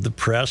freedom of the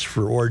press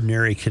for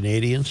ordinary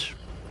Canadians?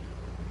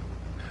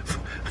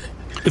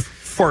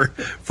 For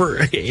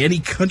any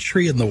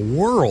country in the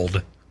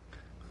world.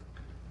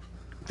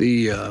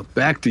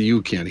 Back to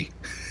you, Kenny.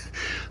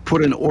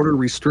 Put an order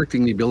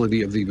restricting the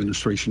ability of the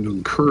administration to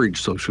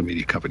encourage social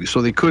media companies,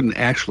 so they couldn't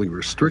actually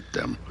restrict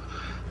them.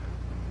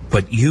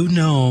 But you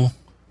know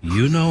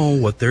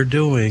what they're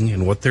doing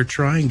and what they're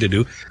trying to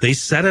do. They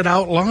said it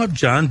out loud,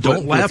 John.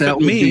 Don't laugh at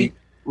me.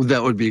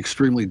 That would be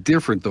extremely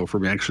different, though,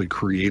 from actually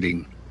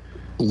creating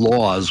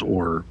laws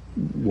or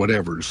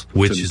whatever's.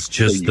 Which is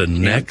just the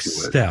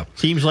next step.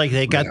 Seems like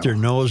they got their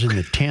nose in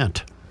the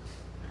tent.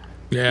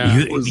 Yeah.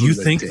 You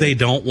think they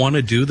don't want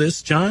to do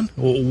this, John?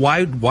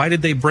 Why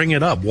did they bring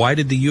it up? Why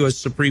did the U.S.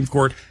 Supreme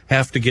Court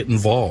have to get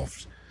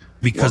involved?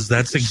 Because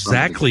that's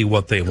exactly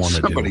what they want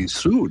to do. Somebody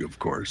sued, of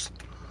course.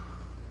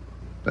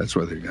 That's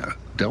why they got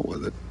dealt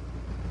with it.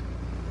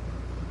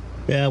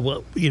 Yeah,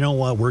 well, you know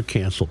what? We're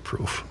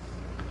cancel-proof.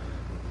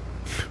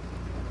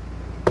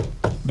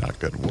 Not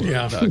good wood.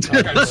 Yeah.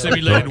 Got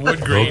simulated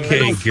wood grain.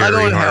 Okay, Gary I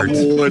don't Hart.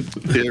 have wood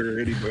there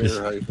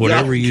anywhere.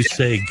 Whatever you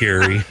say,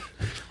 Gary.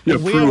 You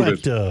We prove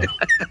went, it.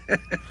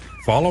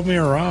 Follow me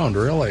around,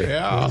 really.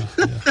 Yeah.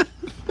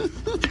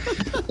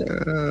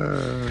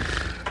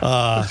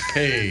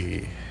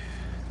 Hey.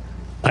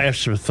 I have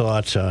some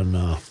thoughts on,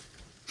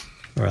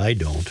 or I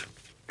don't.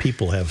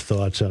 People have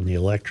thoughts on the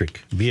electric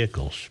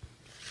vehicles.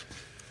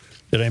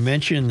 Did I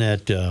mention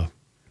that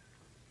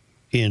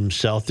in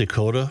South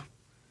Dakota,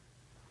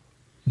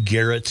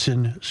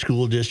 Garrettson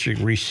School District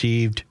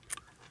received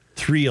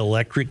 3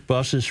 electric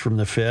buses from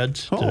the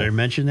feds? Did I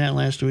mention that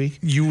last week?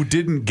 You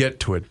didn't get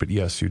to it, but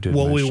yes, you did.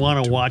 Well, we mention want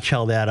it to me. watch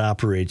how that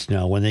operates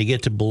now. When they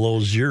get to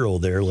below zero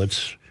there,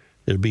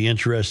 it'll be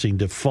interesting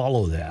to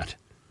follow that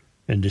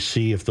and to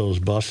see if those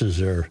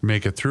buses are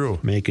Make it through.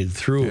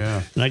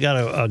 Yeah. And I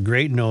got a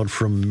great note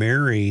from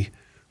Mary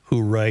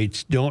who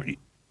writes, "Don't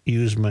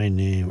use my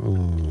name."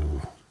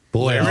 Oh.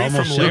 Boy, Larry I almost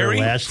from said her Larry?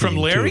 last From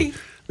name, Larry? too.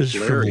 This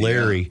is from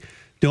Larry.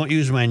 Don't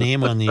use my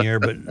name on the air,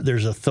 but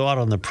there's a thought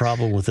on the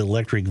problem with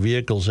electric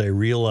vehicles I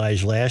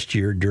realized last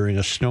year during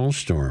a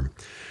snowstorm.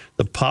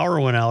 The power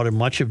went out in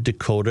much of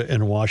Dakota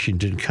and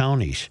Washington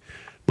counties.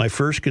 My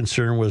first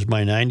concern was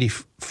my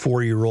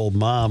 94-year-old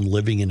mom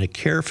living in a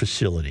care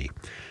facility.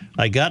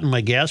 I got in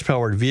my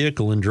gas-powered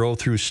vehicle and drove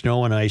through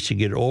snow and ice to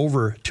get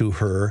over to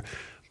her.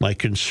 My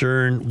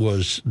concern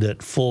was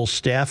that full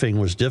staffing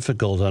was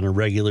difficult on a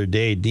regular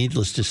day.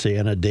 Needless to say,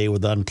 on a day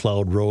with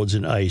unplowed roads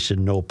and ice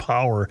and no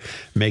power,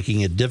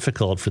 making it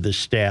difficult for the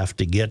staff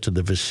to get to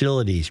the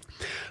facilities.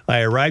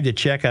 I arrived to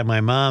check on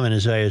my mom, and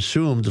as I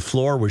assumed, the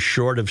floor was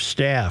short of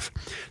staff.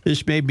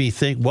 This made me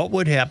think, what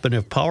would happen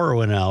if power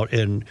went out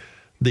and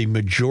the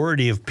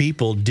majority of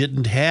people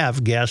didn't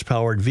have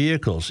gas-powered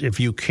vehicles? If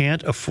you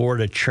can't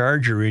afford a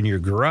charger in your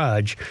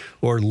garage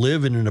or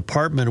live in an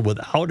apartment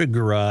without a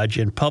garage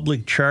and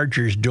public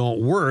chargers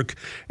don't work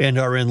and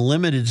are in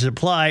limited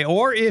supply,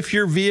 or if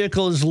your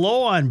vehicle is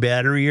low on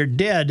battery or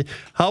dead,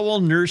 how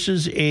will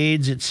nurses,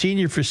 aides at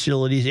senior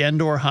facilities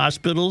and/or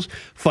hospitals,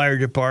 fire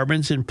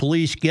departments, and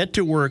police get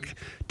to work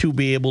to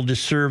be able to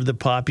serve the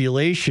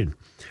population?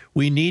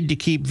 We need to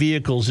keep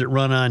vehicles that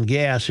run on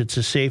gas. It's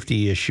a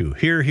safety issue.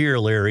 Here,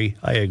 Larry.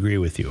 I agree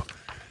with you.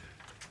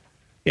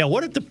 Yeah,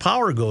 what if the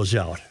power goes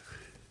out?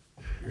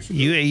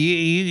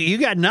 You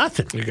got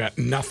nothing. You got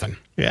nothing.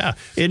 Yeah.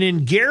 And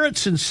in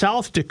Garrettson,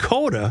 South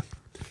Dakota,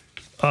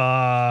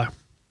 the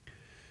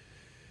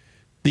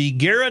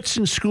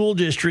Garrettson School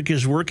District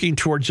is working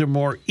towards a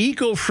more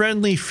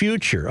eco-friendly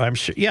future.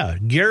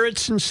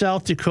 Garrettson,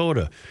 South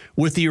Dakota,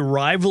 with the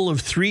arrival of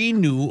 3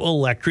 new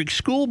electric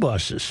school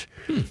buses.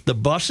 The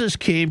buses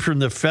came from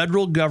the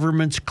federal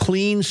government's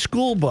Clean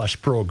School Bus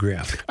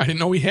program. I didn't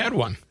know we had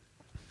one.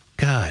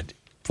 God,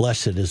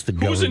 blessed is the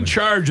government. Who's in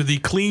charge of the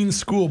Clean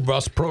School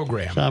Bus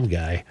program? Some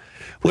guy.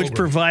 Which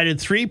provided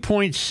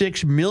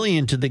 $3.6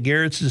 million to the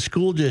Garrettson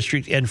School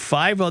District and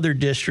 5 other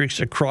districts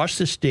across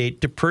the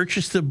state to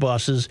purchase the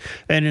buses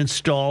and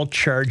install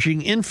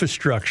charging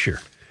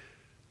infrastructure.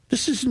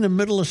 This is in the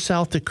middle of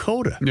South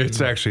Dakota. It's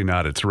actually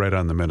not. It's right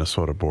on the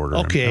Minnesota border.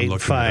 Okay, I'm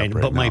looking fine. it up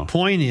right But my now.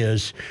 point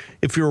is,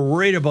 if you're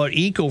worried about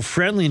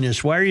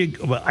eco-friendliness, why are you?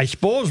 Well, I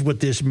suppose what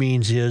this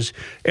means is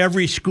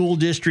every school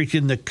district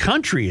in the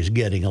country is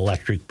getting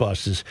electric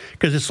buses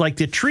because it's like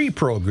the TREE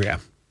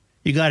program.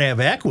 You got to have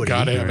equity.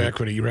 Got to have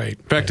equity, right.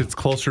 In fact, it's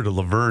closer to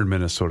Laverne,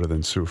 Minnesota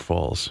than Sioux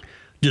Falls.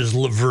 Does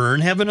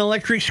Laverne have an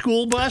electric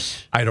school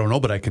bus? I don't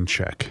know, but I can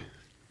check.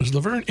 Is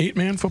Laverne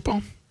 8-man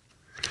football?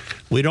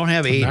 We don't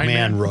have 8-man,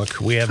 Nine-man? Rook.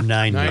 We have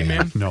 9-man.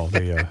 9-man? No,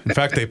 they. In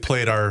fact, they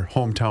played our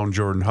hometown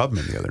Jordan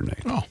Hubman the other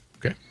night. Oh,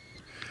 okay.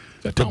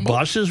 The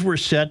buses were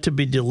set to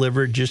be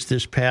delivered just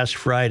this past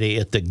Friday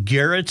at the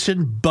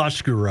Garrettson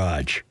Bus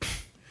Garage.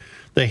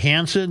 The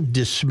Hanson,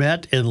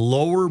 DeSmet, and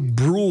Lower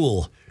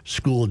Brule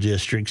school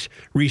districts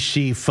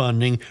receive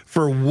funding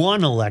for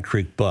one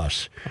electric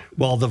bus,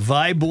 while the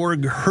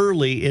Viborg,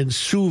 Hurley, and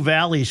Sioux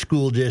Valley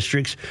school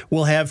districts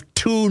will have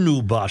 2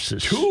 new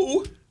buses.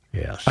 2?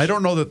 Yes. I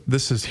don't know that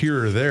this is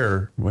here or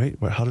there. Wait,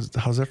 how does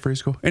that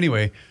phrase go?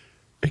 Anyway,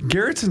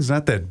 Garrettson's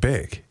not that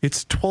big.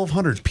 It's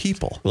 1,200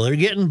 people. Well, they're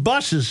getting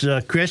buses,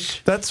 Chris.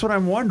 That's what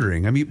I'm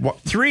wondering. I mean,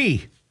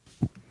 3.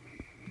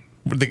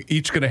 Are they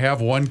each going to have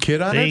one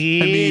kid on it?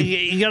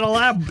 You got a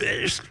lot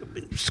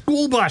of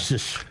school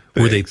buses.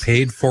 Were they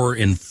paid for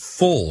in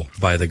full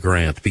by the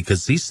grant?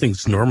 Because these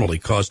things normally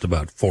cost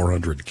about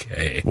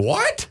 $400K.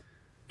 What?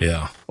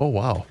 Yeah. Oh,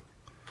 wow.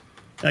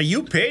 Now,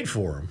 you paid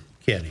for them,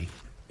 Kenny.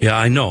 Yeah,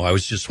 I know. I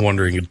was just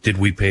wondering, did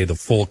we pay the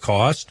full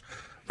cost,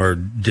 or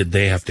did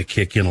they have to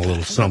kick in a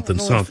little something?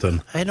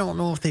 I don't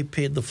know if they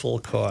paid the full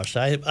cost.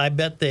 I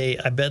bet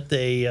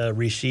they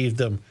received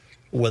them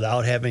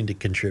without having to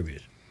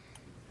contribute.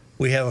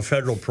 We have a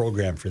federal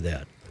program for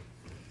that.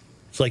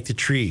 It's like the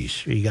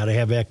trees. You got to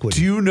have equity.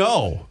 Do you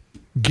know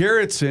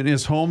Garrettson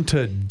is home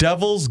to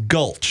Devil's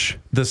Gulch,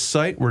 the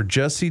site where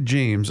Jesse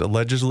James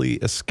allegedly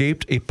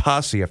escaped a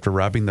posse after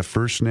robbing the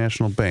First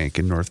National Bank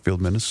in Northfield,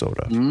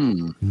 Minnesota?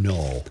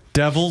 No.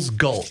 Devil's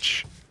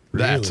Gulch.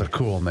 That's Really? a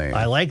cool name.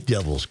 I like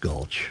Devil's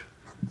Gulch.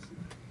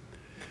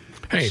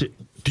 Hey,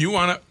 do you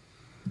want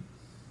to?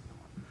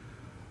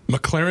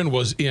 McLaren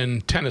was in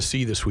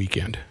Tennessee this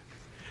weekend,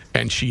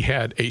 and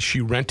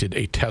she rented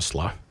a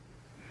Tesla,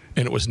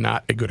 and it was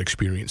not a good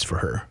experience for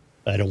her.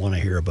 I don't want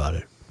to hear about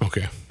it.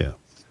 Okay. Yeah.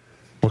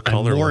 What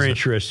color I'm more was it?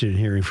 interested in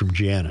hearing from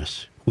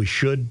Janice. We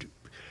should.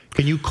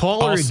 Can you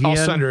call her again?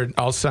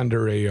 I'll send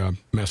her a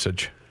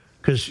message.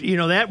 Because,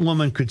 that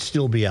woman could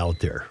still be out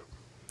there.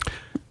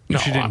 No,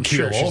 She didn't I'm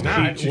sure keel she's over.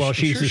 not.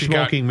 She's the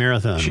smoking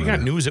marathon She runner.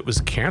 got news it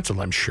was canceled,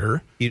 I'm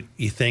sure.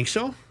 You think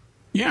so?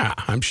 Yeah,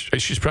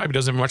 she probably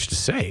doesn't have much to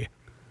say.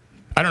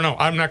 I don't know.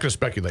 I'm not going to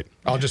speculate.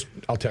 I'll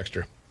text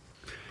her.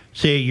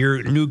 Say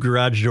your new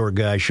garage door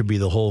guy should be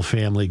the whole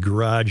family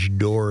garage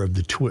door of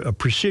a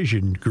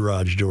precision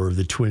garage door of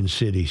the Twin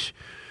Cities.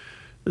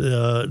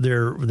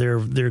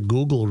 Their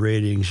Google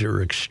ratings are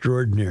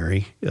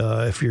extraordinary.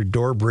 If your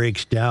door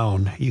breaks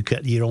down, you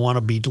don't want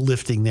to be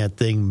lifting that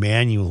thing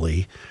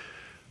manually.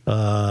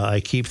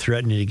 I keep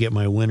threatening to get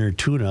my winter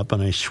tune-up,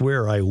 and I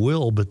swear I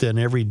will, but then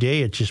every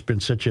day it's just been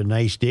such a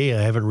nice day,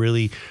 I haven't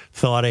really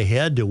thought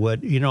ahead to what,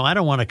 I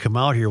don't want to come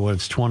out here when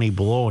it's 20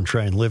 below and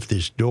try and lift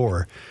this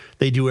door.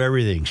 They do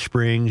everything,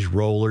 springs,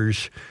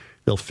 rollers,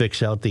 they'll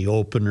fix out the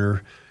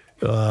opener.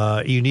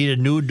 You need a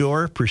new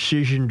door,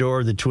 Precision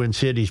Door of the Twin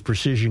Cities,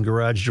 Precision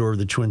Garage Door of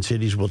the Twin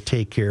Cities will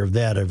take care of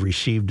that. I've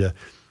received a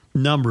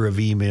number of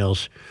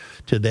emails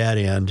to that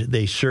end.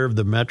 They serve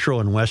the metro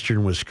and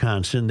western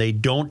Wisconsin. They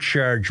don't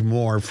charge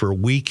more for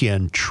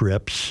weekend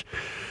trips.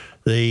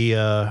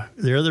 They're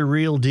the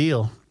real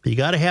deal. You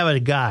got to have a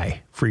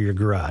guy for your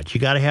garage.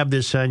 You got to have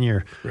this on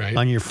your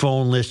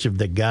phone list of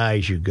the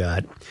guys you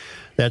got.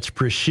 That's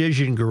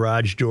Precision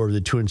Garage Door of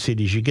the Twin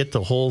Cities. You get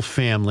the whole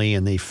family,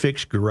 and they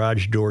fix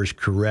garage doors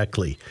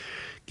correctly.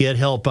 Get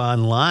help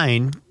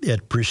online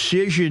at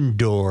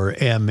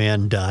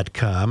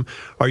precisiondoormn.com,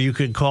 or you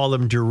can call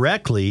them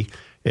directly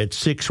at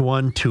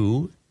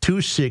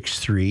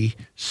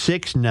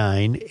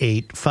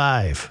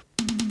 612-263-6985.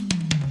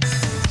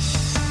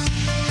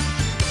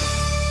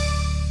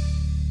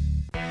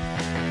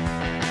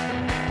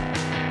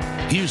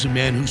 Here's a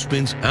man who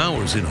spends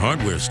hours in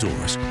hardware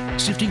stores,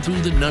 sifting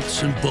through the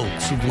nuts and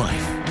bolts of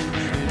life.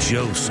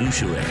 Joe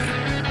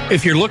Soucheray.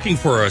 If you're looking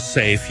for a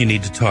safe, you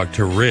need to talk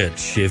to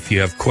Rich. If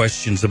you have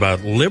questions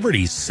about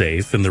Liberty's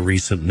safe and the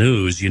recent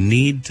news, you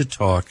need to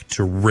talk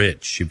to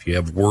Rich. If you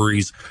have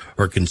worries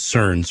or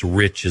concerns,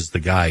 Rich is the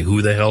guy.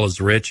 Who the hell is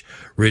Rich?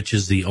 Rich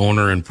is the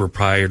owner and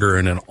proprietor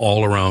and an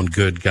all-around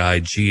good guy,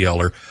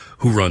 GLer,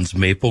 who runs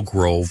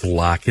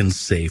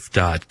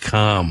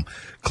MapleGroveLockandSafe.com.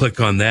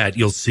 Click on that.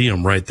 You'll see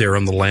him right there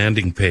on the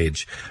landing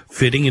page.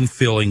 Fitting and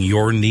filling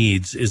your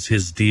needs is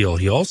his deal.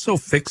 He also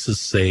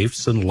fixes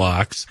safes and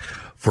locks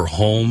for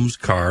homes,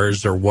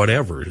 cars, or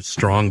whatever,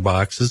 strong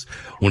boxes.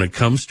 When it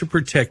comes to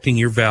protecting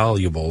your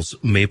valuables,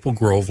 Maple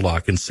Grove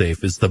Lock and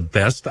Safe is the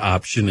best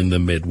option in the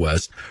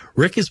Midwest.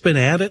 Rick has been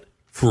at it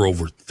for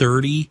over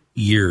 30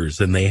 years,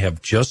 and they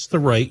have just the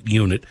right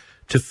unit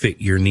to fit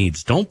your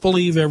needs. Don't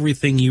believe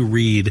everything you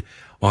read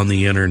on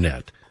the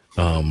internet,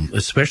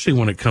 especially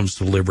when it comes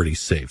to Liberty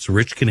Safes.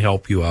 Rich can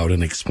help you out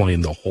and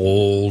explain the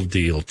whole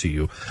deal to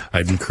you.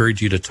 I'd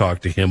encourage you to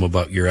talk to him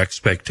about your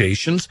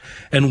expectations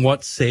and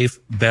what safe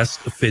best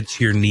fits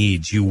your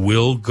needs. You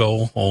will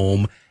go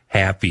home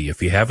happy.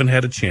 If you haven't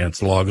had a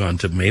chance, log on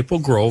to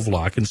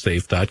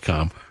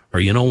MapleGroveLockandSafe.com, or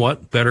you know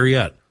what? Better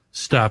yet,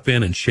 stop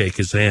in and shake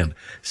his hand.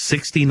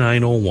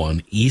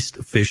 6901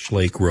 East Fish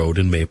Lake Road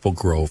in Maple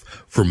Grove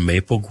for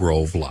Maple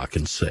Grove Lock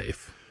and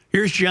Safe.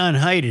 Here's John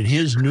Haidt in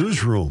his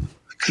newsroom.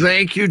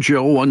 Thank you,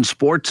 Joe. One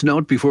sports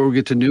note before we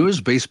get to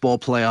news. Baseball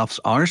playoffs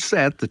are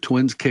set. The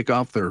Twins kick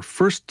off their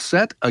first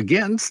set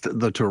against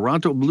the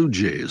Toronto Blue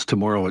Jays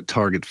tomorrow at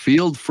Target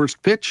Field.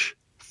 First pitch,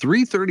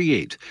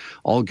 3:38.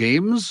 All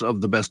games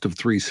of the best of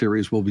three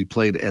series will be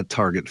played at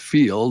Target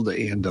Field,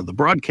 and the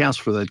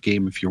broadcast for that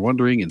game, if you're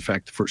wondering, in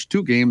fact, the first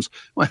two games,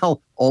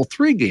 well, all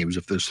three games,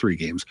 if there's three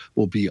games,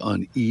 will be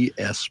on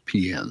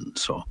ESPN.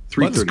 So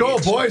 3:38. Let's go,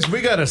 boys.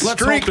 We got a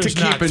streak to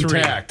keep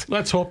intact.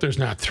 Let's hope there's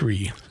not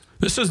three.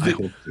 I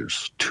hope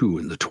there's two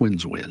and the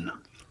Twins win.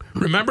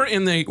 Remember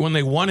when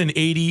they won in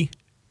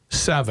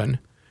 87,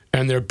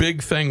 and their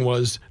big thing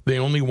was they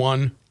only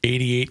won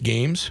 88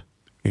 games?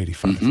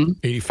 85. Mm-hmm.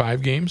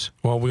 85 games?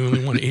 Well, we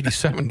only won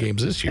 87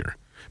 games this year.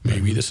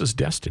 Maybe this is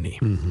destiny.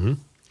 Mm-hmm.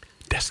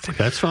 Destiny.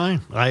 That's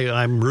fine.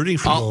 I'm rooting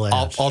for the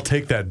lads. I'll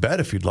take that bet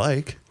if you'd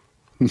like.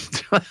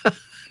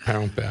 I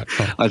don't bet.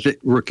 I think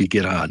rookie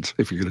get odds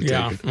if you're going to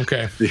take it.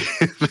 Okay.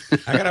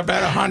 I got to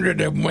bet 100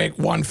 to make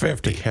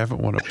 150. They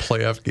haven't won a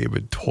playoff game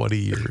in 20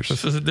 years.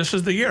 This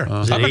is the year.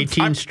 Is it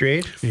 18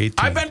 straight? 18.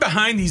 I've been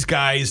behind these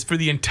guys for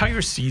the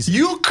entire season.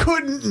 You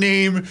couldn't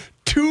name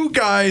two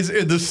guys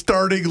in the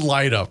starting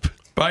lineup.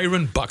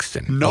 Byron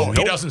Buxton. No,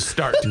 he doesn't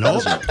start.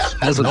 Nope.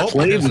 Hasn't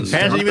played.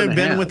 Hasn't even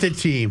been with the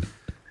team.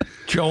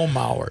 Joe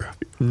Mauer.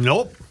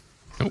 Nope.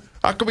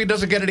 How come he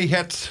doesn't get any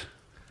hits?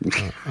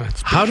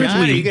 How did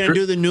John, are you we going to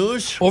do the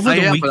news? over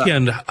the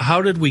weekend?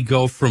 How did we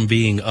go from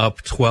being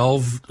up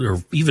 12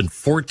 or even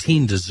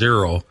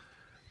 14-0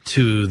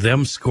 to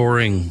them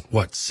scoring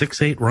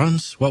 6-8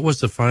 runs? What was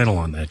the final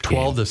on that game?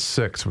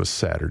 12-6 was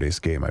Saturday's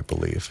game, I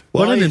believe.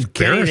 What an he's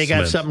kidding. embarrassment! They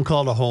got something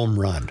called a home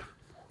run.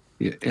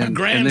 Yeah, and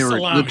grand they were,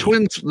 salami.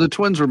 the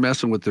Twins were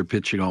messing with their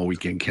pitching all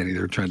weekend, Kenny. They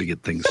were trying to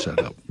get things set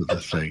up for the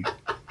thing.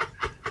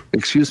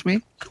 Excuse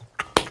me?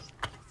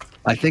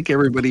 I think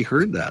everybody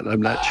heard that.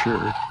 I'm not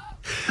sure.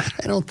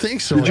 I don't think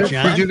so, Did you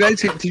John.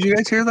 guys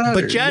hear that?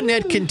 But John,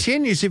 that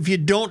continues if you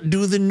don't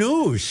do the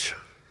news.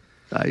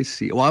 I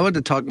see. Well, I wanted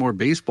to talk more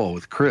baseball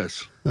with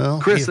Chris. Well,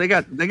 Chris, they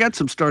got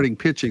some starting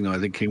pitching though. I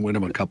think can win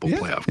them a couple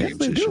playoff games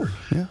they this do. year.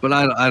 Yeah. But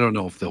I don't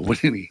know if they'll win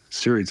any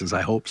series.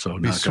 I hope so.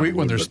 It'd be sweet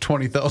when there's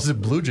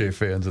 20,000 Blue Jay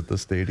fans at the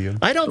stadium.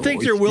 I don't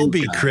think there will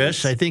be,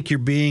 Chris. I think you're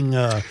being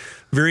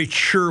very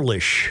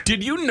churlish.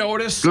 Did you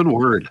notice good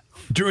word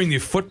during the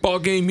football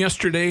game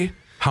yesterday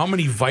how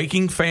many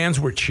Viking fans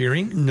were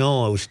cheering?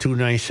 No, it was too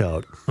nice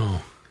out.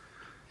 Oh.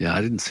 Yeah,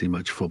 I didn't see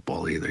much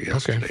football either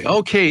yesterday.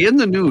 Okay, in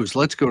the news,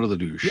 let's go to the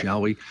news, shall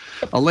we?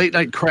 A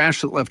late-night crash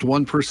that left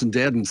one person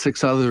dead and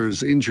 6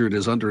 others injured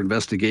is under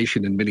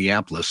investigation in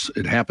Minneapolis.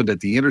 It happened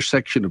at the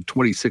intersection of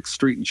 26th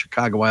Street and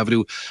Chicago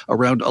Avenue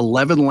around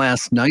 11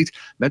 last night.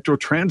 Metro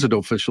Transit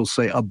officials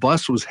say a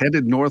bus was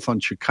headed north on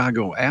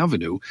Chicago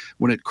Avenue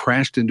when it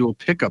crashed into a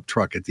pickup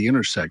truck at the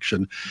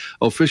intersection.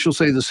 Officials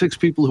say the 6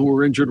 people who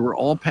were injured were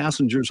all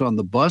passengers on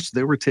the bus.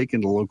 They were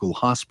taken to local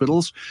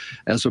hospitals.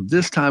 As of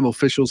this time,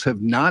 officials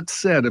have not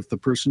said if the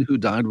person who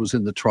died was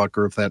in the truck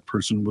or if that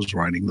person was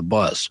riding the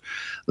bus.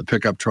 The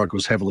pickup truck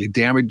was heavily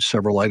damaged.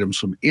 Several items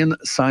from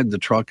inside the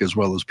truck as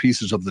well as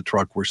pieces of the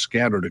truck were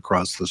scattered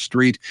across the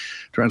street.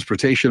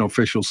 Transportation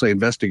officials say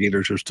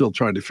investigators are still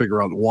trying to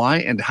figure out why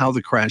and how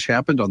the crash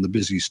happened on the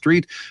busy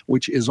street,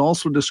 which is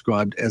also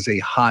described as a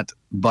hot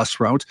bus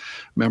route.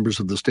 Members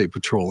of the State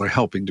Patrol are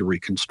helping to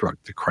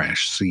reconstruct the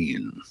crash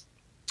scene.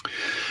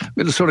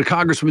 Minnesota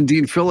Congressman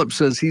Dean Phillips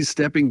says he's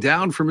stepping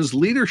down from his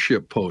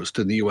leadership post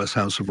in the U.S.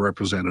 House of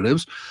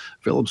Representatives.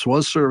 Phillips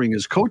was serving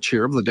as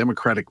co-chair of the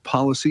Democratic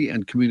Policy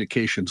and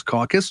Communications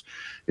Caucus.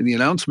 In the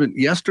announcement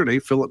yesterday,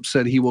 Phillips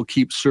said he will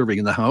keep serving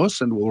in the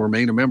House and will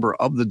remain a member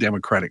of the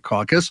Democratic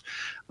Caucus.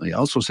 He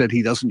also said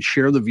he doesn't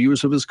share the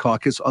views of his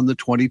caucus on the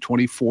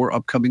 2024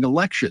 upcoming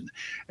election.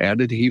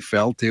 Added he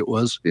felt it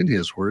was, in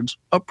his words,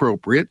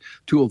 appropriate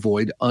to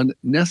avoid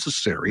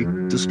unnecessary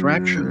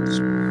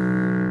distractions.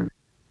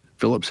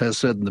 Phillips has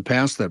said in the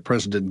past that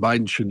President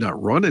Biden should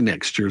not run in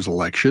next year's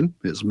election.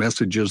 His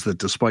message is that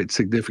despite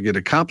significant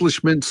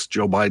accomplishments,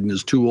 Joe Biden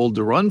is too old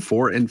to run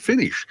for and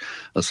finish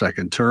a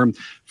second term.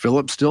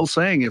 Phillips still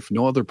saying if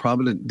no other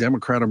prominent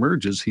Democrat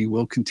emerges, he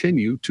will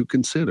continue to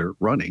consider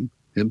running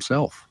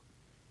himself.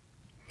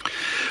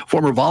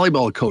 Former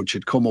volleyball coach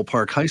at Como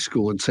Park High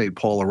School in St.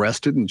 Paul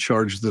arrested and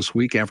charged this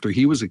week after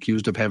he was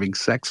accused of having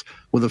sex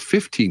with a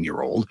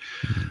 15-year-old.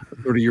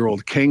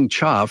 30-year-old Kang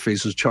Cha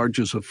faces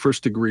charges of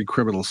first-degree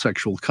criminal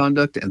sexual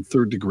conduct and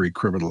third-degree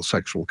criminal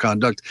sexual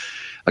conduct.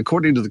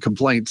 According to the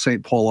complaint,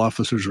 St. Paul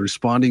officers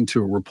responding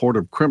to a report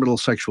of criminal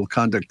sexual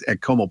conduct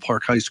at Como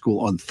Park High School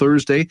on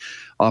Thursday.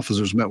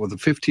 Officers met with a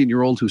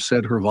 15-year-old who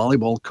said her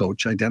volleyball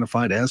coach,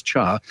 identified as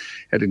Cha,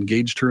 had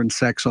engaged her in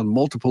sex on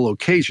multiple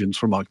occasions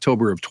from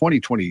October of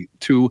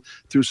 2022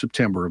 through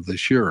September of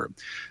this year.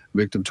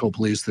 The victim told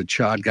police that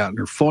Cha had gotten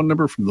her phone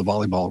number from the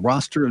volleyball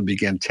roster and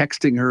began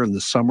texting her in the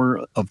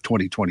summer of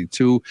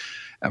 2022.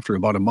 After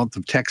about a month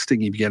of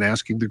texting, he began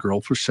asking the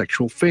girl for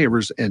sexual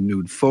favors and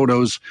nude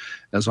photos.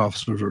 As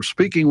officers were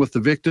speaking with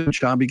the victim,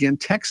 Cha began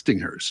texting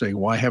her, saying,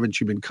 "Why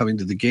haven't you been coming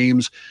to the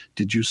games?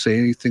 Did you say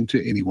anything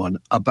to anyone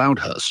about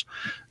us?"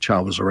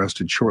 Cha was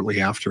arrested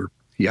shortly after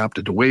He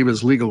opted to waive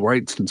his legal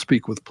rights and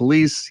speak with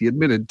police. He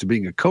admitted to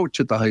being a coach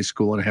at the high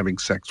school and having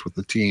sex with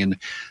the teen.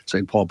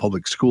 St. Paul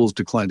Public Schools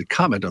declined to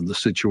comment on the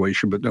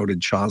situation, but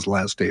noted Shaw's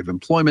last day of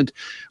employment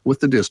with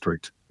the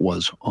district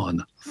was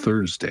on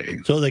Thursday.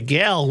 So the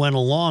gal went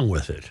along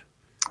with it.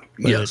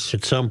 But Yes.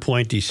 at some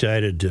point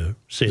decided to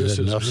say This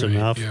that is enough's great,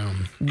 enough. yeah.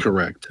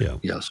 Correct. Yeah.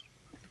 Yes.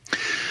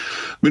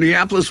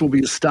 Minneapolis will be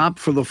a stop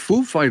for the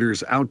Foo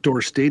Fighters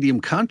outdoor stadium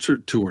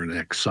concert tour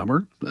next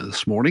summer.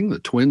 This morning, the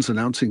Twins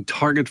announcing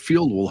Target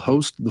Field will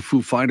host the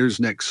Foo Fighters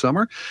next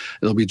summer.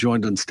 They'll be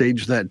joined on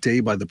stage that day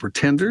by the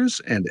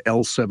Pretenders and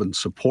L7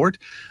 Support.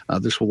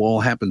 This will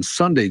all happen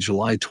Sunday,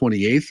 July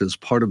 28th, as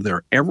part of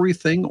their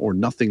Everything or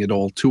Nothing at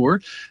All tour.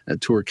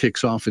 That tour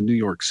kicks off in New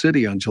York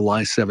City on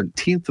July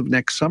 17th of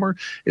next summer.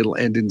 It'll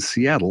end in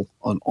Seattle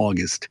on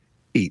August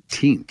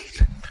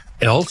 18th.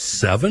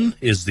 L7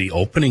 is the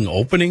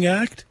opening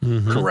act?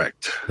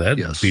 Correct.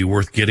 That'd be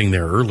worth getting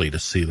there early to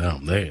see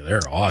them. They're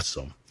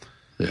awesome.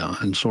 Yeah,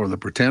 and so are the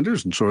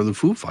Pretenders, and so are the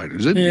Foo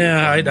Fighters.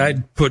 Yeah,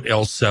 I'd put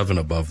L7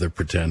 above the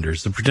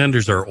Pretenders. The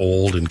Pretenders are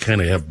old and kind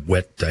of have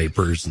wet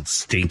diapers and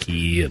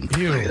stinky, and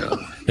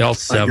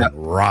L7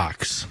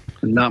 rocks.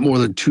 Not more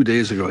than 2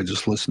 days ago, I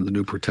just listened to the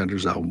new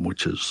Pretenders album,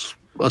 which is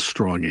a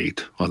strong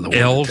 8 on the 1 to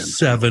 10.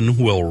 L7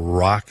 will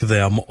rock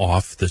them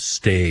off the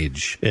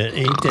stage.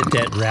 Ain't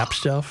that rap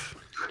stuff?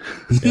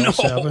 No,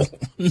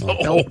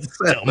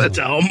 L7? no,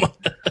 dumb.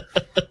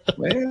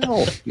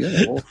 Well, you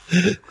know.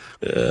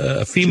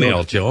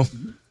 Female, Joe.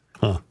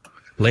 Huh.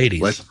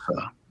 Ladies.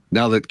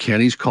 Now that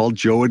Kenny's called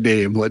Joe a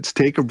name, let's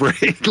take a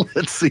break.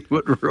 Let's see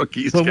what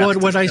rookies. But got what to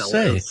would I tell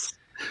say? us.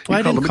 Well,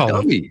 I didn't him a call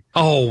dummy. him.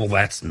 Oh,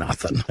 that's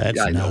nothing. That's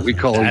Yeah, I know. nothing. We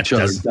call That each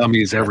other doesn't-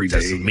 dummies every day.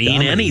 Doesn't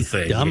mean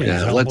anything. Dummy.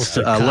 Yeah, It's almost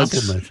a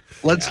compliment.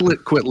 let's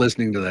quit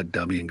listening to that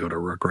dummy and go to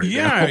Rook right now.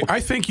 Yeah, I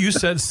think you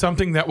said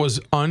something that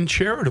was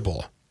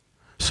uncharitable.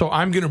 So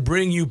I'm going to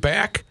bring you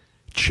back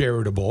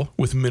charitable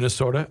with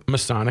Minnesota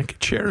Masonic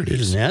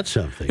Charities. Isn't that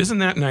something? Isn't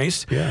that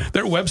nice? Yeah.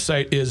 Their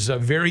website is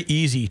very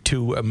easy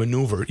to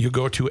maneuver. You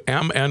go to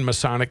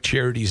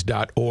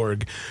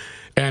mnmasoniccharities.org.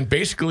 And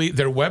basically,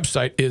 their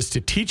website is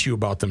to teach you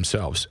about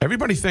themselves.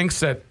 Everybody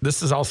thinks that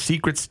this is all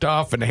secret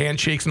stuff and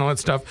handshakes and all that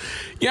stuff.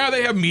 Yeah,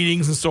 they have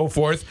meetings and so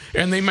forth,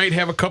 and they might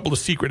have a couple of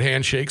secret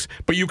handshakes,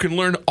 but you can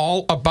learn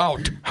all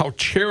about how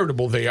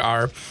charitable they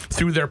are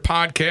through their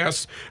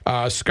podcasts,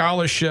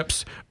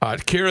 scholarships,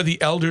 care of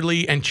the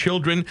elderly and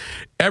children.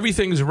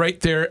 Everything's right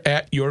there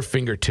at your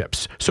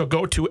fingertips. So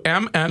go to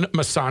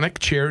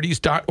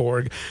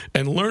mnmasoniccharities.org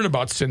and learn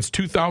about, since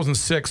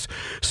 2006,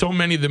 so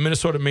many of the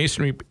Minnesota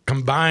Masonry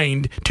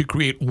combined to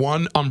create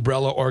one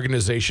umbrella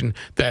organization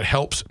that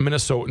helps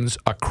Minnesotans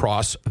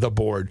across the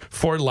board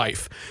for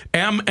life.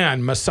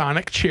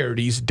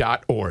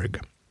 mnmasoniccharities.org.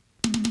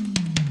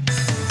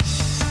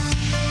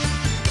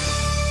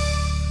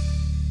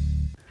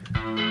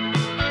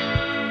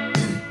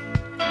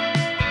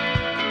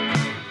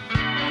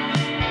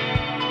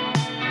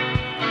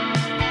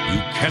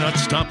 Cannot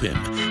stop him.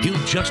 He'll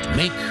just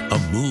make a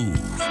move.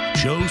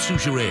 Joe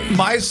Souchere.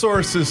 My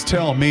sources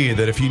tell me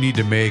that if you need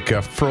to make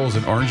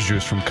frozen orange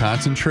juice from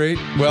concentrate,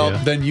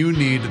 then you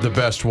need the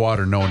best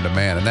water known to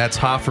man, and that's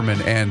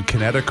Hofferman and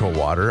Connecticut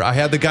water. I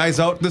had the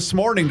guys out this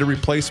morning to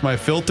replace my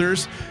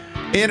filters.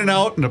 In and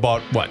out in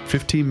about,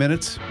 15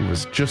 minutes? It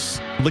was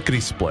just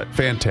lickety-split.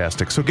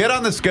 Fantastic. So get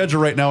on the schedule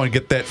right now and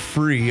get that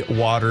free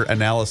water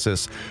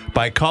analysis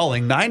by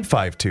calling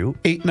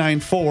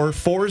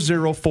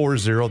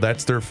 952-894-4040.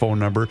 That's their phone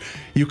number.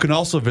 You can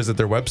also visit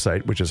their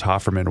website, which is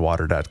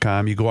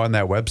HoffermanWater.com. You go on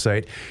that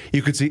website,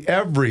 you can see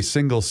every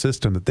single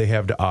system that they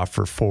have to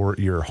offer for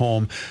your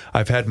home.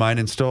 I've had mine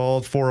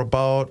installed for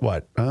about,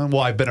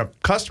 I've been a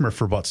customer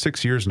for about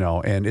 6 years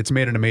now, and it's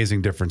made an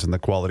amazing difference in the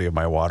quality of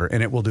my water,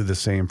 and it will do the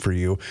same for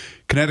you.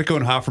 Connecticut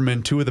and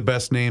Hofferman, two of the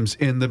best names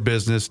in the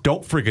business.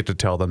 Don't forget to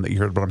tell them that you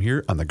heard about them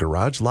here on the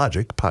Garage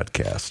Logic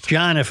podcast.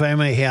 John, if I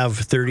may have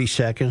 30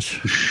 seconds.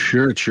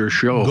 Sure, it's your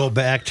show. Go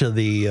back to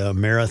the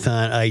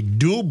marathon. I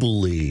do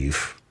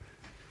believe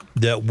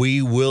that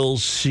we will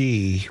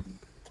see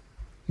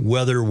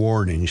weather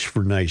warnings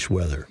for nice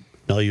weather.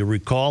 Now, you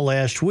recall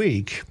last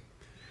week,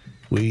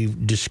 we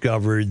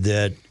discovered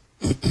that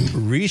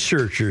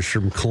researchers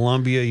from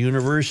Columbia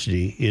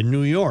University in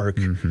New York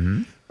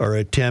are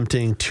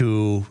attempting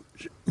to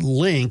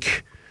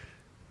link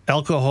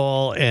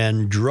alcohol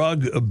and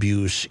drug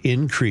abuse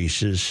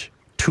increases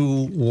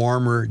to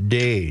warmer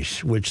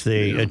days, which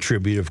they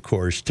attribute, of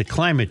course, to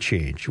climate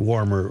change,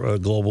 warmer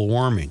global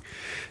warming.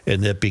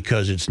 And that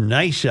because it's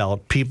nice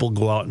out, people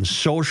go out and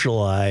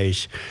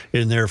socialize,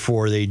 and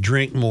therefore they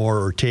drink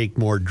more or take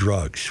more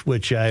drugs,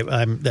 which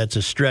that's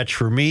a stretch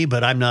for me,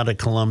 but I'm not a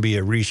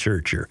Columbia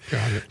researcher.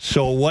 Got it.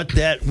 So what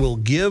that will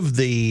give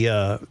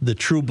the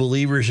true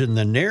believers in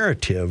the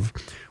narrative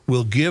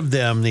will give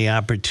them the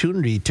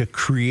opportunity to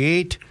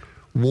create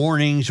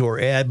warnings or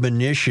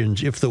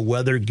admonitions if the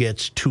weather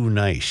gets too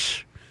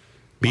nice.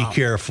 Be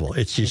careful.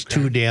 It's just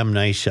too damn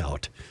nice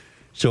out.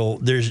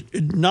 So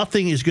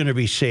nothing is going to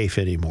be safe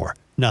anymore.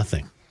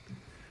 Nothing.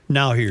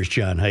 Now here's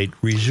John Haidt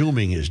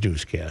resuming his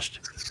newscast.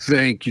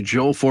 Thank you,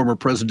 Joe. Former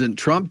President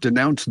Trump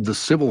denounced the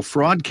civil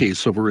fraud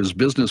case over his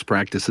business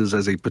practices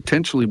as a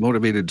potentially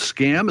motivated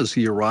scam as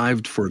he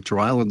arrived for a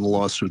trial in the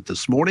lawsuit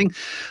this morning.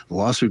 The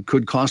lawsuit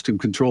could cost him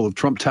control of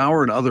Trump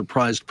Tower and other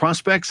prized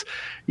prospects.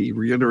 He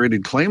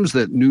reiterated claims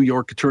that New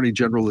York Attorney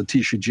General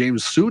Letitia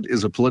James' suit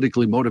is a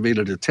politically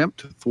motivated attempt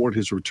to thwart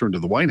his return to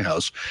the White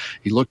House.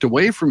 He looked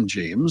away from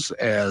James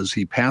as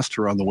he passed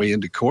her on the way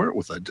into court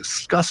with a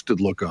disgusted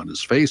look on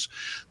his face.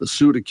 The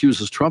suit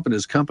accuses Trump and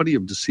his company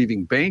of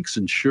deceiving banks,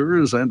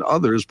 insurers, and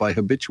others by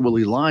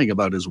habitually lying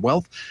about his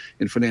wealth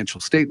in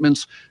financial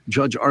statements.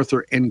 Judge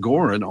Arthur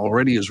Engoron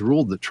already has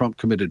ruled that Trump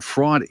committed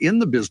fraud in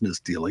the business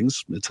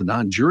dealings. It's a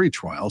non-jury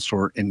trial,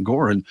 so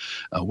Engoron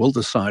will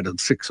decide on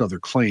 6 other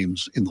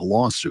claims in the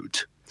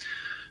lawsuit.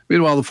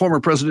 Meanwhile, the former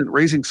president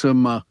raising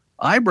some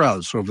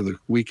eyebrows over the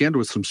weekend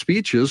with some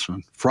speeches.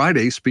 On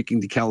Friday, speaking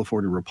to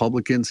California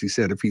Republicans, he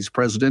said if he's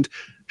president,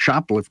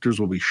 shoplifters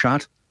will be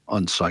shot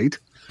on sight.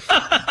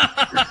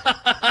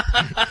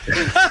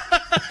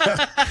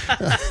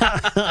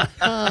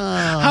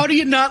 How do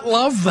you not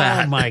love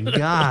that? Oh, my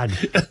God.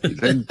 He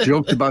then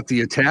joked about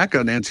the attack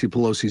on Nancy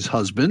Pelosi's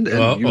husband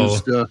and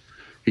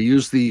he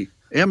used the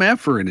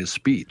MFer in his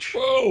speech.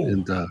 Whoa.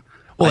 And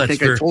Well, I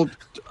think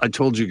I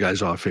told you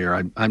guys off air,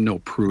 I'm no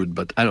prude,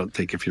 but I don't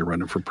think if you're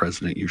running for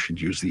president, you should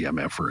use the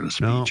MFer in a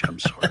speech. No. I'm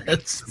sorry.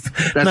 That's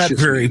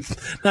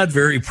That's not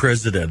very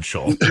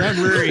presidential.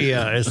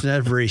 It's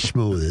not very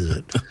smooth, is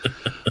it?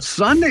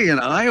 Sunday in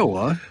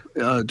Iowa,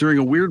 during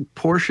a weird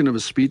portion of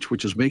his speech,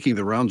 which is making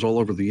the rounds all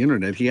over the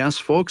internet, he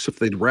asked folks if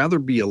they'd rather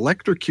be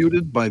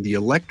electrocuted by the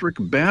electric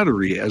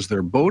battery as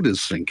their boat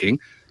is sinking,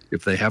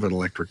 if they have an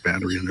electric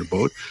battery in their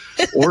boat,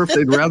 or if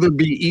they'd rather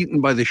be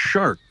eaten by the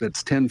shark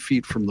that's 10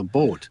 feet from the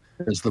boat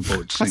as the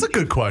boat sinks. That's a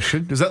good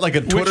question. Is that like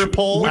a Twitter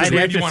poll? I'd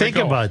way have do you to wanna think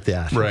go? about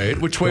that. Right.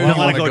 Which way You do you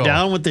want want to to go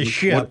down with the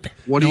ship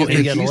what do you and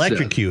think get he said?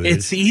 electrocuted?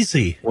 It's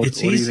easy. What It's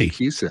do you easy. think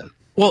he said?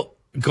 Well,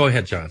 go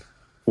ahead, John.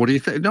 What do you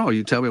think? No,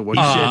 you tell me what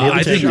he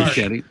I said. think He'll shark.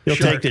 Kenny. He'll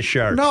Shark. take the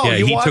shark. No, Yeah,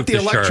 you he want took the the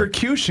shark.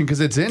 electrocution because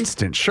it's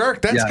instant.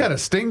 Shark, that's Yeah. got to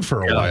sting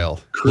for a while.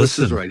 Chris is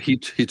Listen. right. He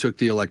took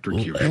the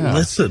electrocution. Yeah.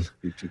 Listen,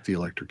 He took the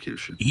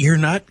electrocution. you're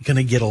not going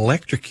to get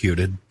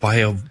electrocuted by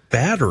a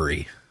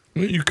battery.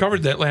 You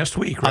covered that last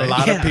week, A right?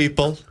 lot Yeah. of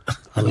people.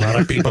 A lot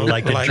of people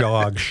like to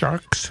jog.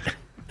 Sharks.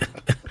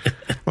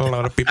 A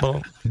lot of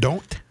people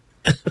don't.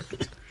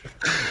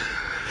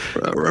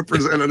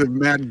 Representative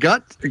Matt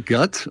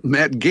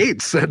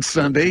Gaetz said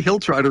Sunday he'll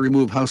try to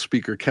remove House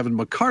Speaker Kevin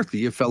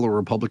McCarthy, a fellow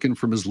Republican,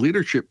 from his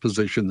leadership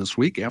position this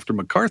week after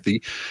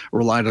McCarthy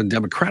relied on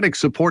Democratic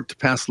support to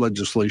pass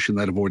legislation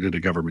that avoided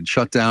a government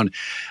shutdown.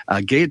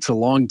 Gaetz, a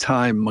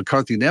longtime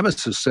McCarthy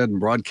nemesis, said in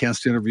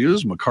broadcast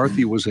interviews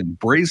McCarthy was in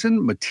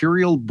brazen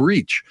material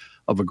breach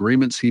of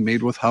agreements he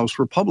made with House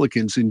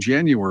Republicans in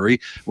January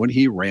when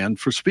he ran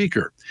for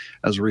Speaker.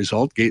 As a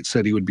result, Gaetz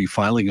said he would be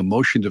filing a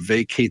motion to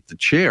vacate the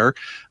chair.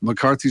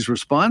 McCarthy's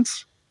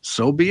response?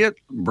 So be it.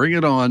 Bring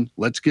it on.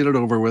 Let's get it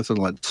over with and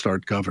let's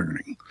start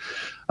governing.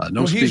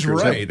 Well, he's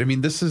right. I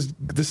mean, this is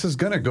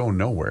going to go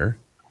nowhere.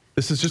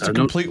 This is just a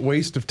complete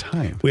waste of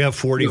time. We have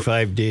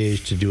 45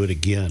 days to do it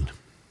again.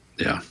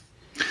 Yeah.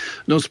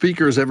 No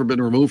speaker has ever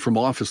been removed from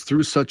office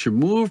through such a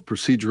move.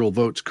 Procedural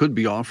votes could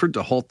be offered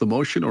to halt the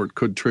motion, or it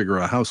could trigger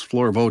a House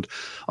floor vote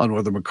on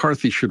whether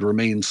McCarthy should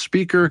remain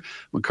Speaker.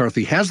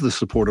 McCarthy has the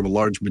support of a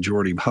large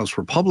majority of House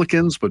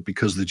Republicans, but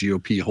because the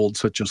GOP holds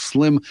such a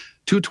slim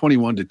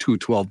 221 to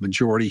 212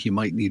 majority, he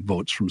might need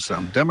votes from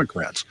some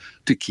Democrats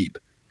to keep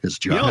his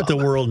job. You know what the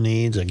world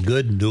needs? A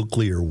good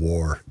nuclear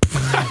war.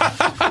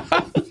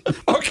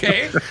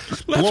 Okay.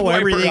 Let's Blow wipe her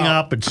everything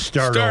out. up and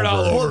start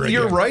all over. over Well,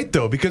 you're again. right,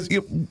 though, because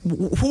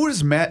who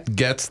does Matt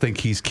Getz think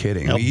he's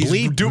kidding? Now, He's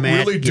bleep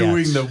Matt really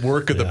doing Getz. the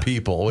work of the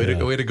people. Way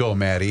to go,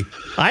 Matty.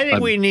 I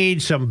think we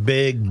need some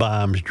big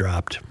bombs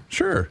dropped.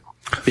 Sure.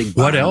 Big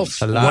What bombs.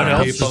 else? A lot What of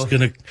else people. is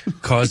going to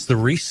cause the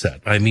reset?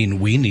 I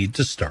mean, we need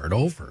to start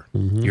over.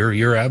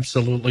 You're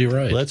absolutely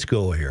right. Let's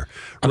go here.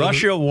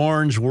 Russia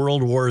warns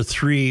World War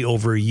III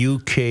over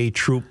UK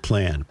troop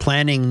plan.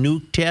 Planning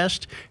nuke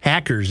test.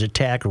 Hackers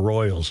attack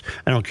royals.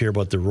 I don't care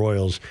about the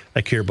royals.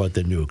 I care about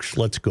the nukes.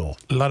 Let's go.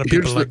 A lot of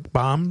Here's people like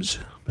bombs.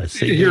 Let's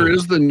see. Here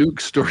is the nuke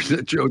story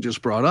that Joe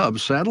just brought up.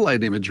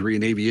 Satellite imagery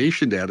and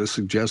aviation data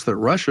suggest that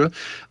Russia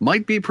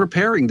might be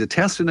preparing to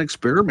test an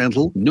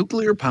experimental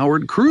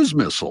nuclear-powered cruise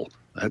missile.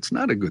 That's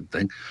not a good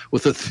thing,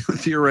 with a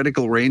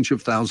theoretical range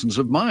of thousands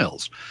of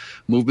miles.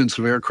 Movements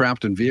of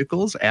aircraft and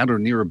vehicles at or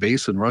near a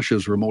base in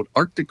Russia's remote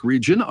Arctic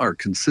region are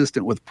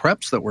consistent with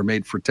preps that were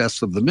made for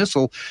tests of the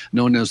missile,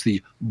 known as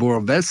the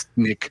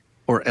Burevestnik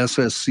or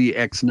SSC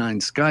X-9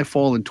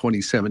 Skyfall in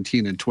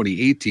 2017 and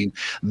 2018.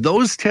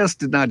 Those tests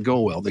did not go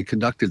well. They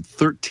conducted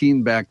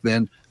 13 back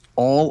then,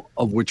 all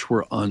of which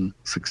were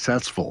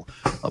unsuccessful.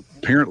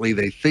 Apparently,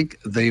 they think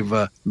they've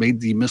made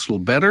the missile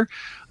better.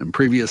 In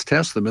previous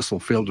tests, the missile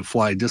failed to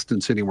fly a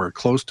distance anywhere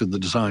close to the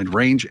designed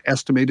range,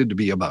 estimated to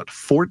be about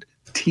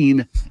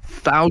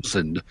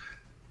 14,000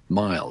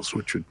 miles,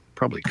 which would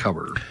probably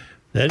cover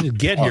That'd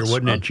get here,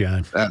 wouldn't it,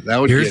 John? That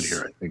would get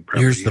here, I think.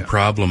 Probably, Here's the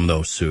problem,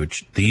 though,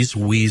 Such. These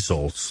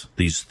weasels,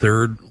 these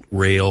third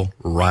rail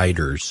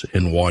riders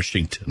in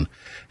Washington,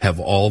 have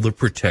all the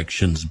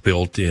protections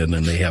built in,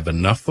 and they have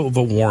enough of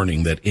a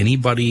warning that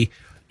anybody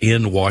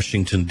in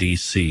Washington,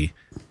 D.C.,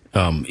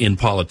 in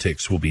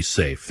politics will be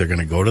safe. They're going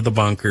to go to the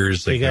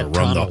bunkers. They're going to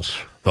run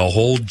the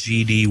whole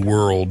GD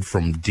world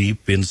from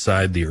deep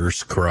inside the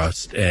Earth's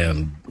crust,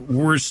 and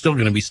we're still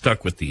going to be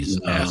stuck with these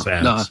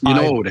asshats. You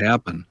know what would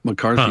happen?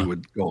 McCarthy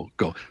would go,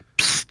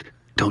 psst,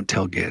 don't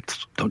tell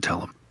Gates. Don't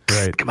tell him.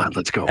 Right. Come on,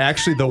 let's go.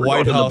 Actually, the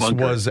White House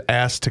was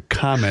asked to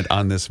comment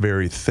on this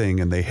very thing,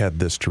 and they had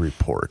this to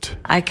report.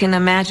 I can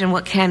imagine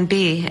what can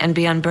be and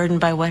be unburdened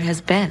by what has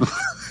been.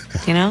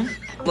 You know?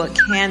 What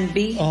can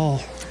be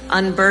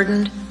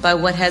unburdened by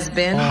what has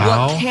been.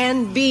 How? What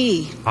can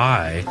be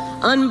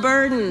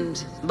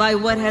unburdened by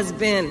what has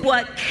been.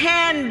 What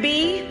can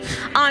be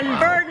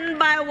unburdened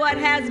by what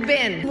has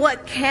been.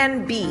 What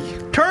can be.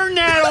 Turn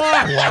that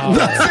off.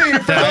 Wow.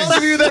 For those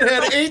of you that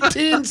had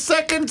 18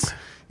 seconds,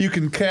 you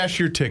can cash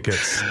your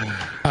tickets.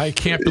 I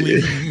can't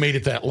believe you made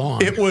it that long.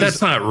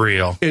 That's not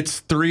real.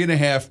 It's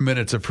 3.5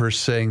 minutes of her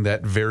saying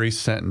that very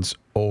sentence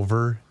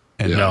over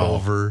and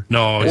over.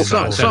 No,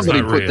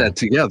 somebody put that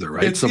together,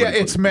 right?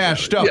 It's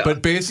mashed up,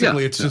 but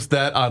basically it's just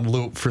that on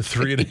loop for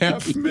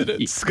 3.5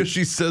 minutes because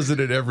she says it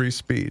in every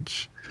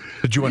speech.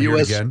 Did you want to hear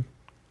it again?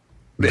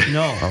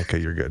 No. Okay,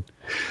 you're good.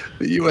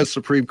 The U.S.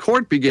 Supreme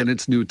Court began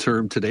its new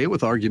term today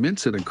with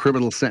arguments in a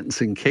criminal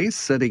sentencing case,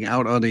 setting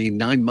out on a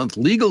 9-month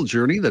legal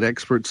journey that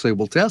experts say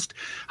will test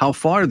how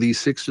far the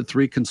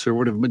 6-3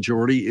 conservative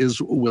majority is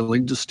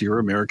willing to steer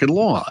American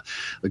law.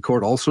 The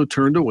court also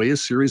turned away a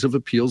series of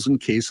appeals in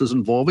cases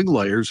involving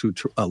lawyers who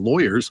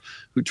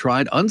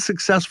tried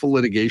unsuccessful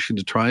litigation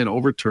to try and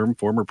overturn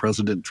former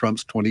President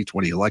Trump's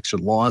 2020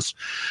 election loss.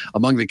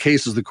 Among the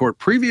cases the court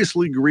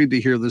previously agreed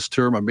to hear this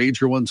term are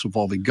major ones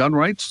involving gun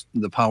rights,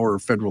 the power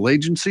of federal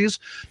agencies,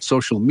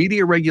 social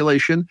media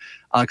regulation,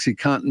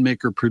 OxyContin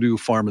maker Purdue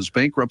Pharma's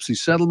bankruptcy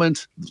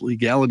settlement,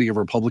 legality of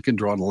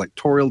Republican-drawn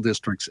electoral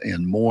districts,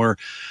 and more.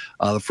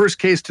 The first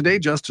case today,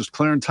 Justice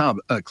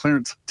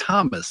Clarence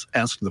Thomas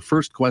asked the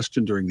first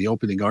question during the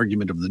opening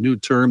argument of the new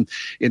term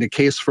in a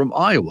case from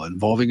Iowa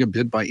involving a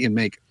bid by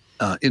inmate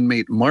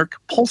Mark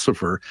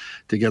Pulsifer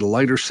to get a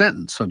lighter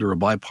sentence under a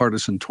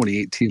bipartisan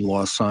 2018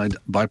 law signed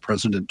by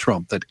President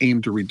Trump that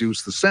aimed to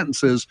reduce the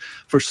sentences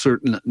for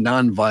certain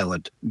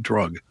nonviolent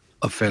drug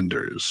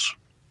offenders.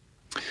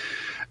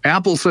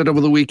 Apple said over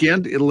the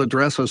weekend it'll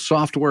address a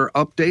software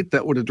update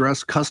that would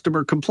address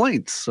customer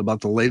complaints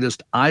about the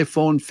latest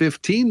iPhone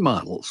 15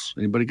 models.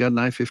 Anybody got an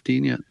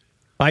i15 yet?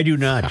 I do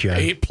not, John.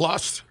 8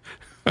 Plus?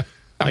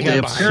 I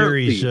got a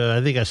series,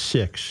 I think a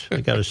 6. I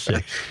got a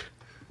 6.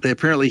 They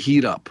apparently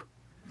heat up.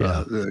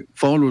 The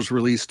phone was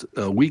released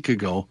a week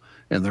ago,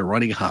 and they're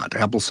running hot.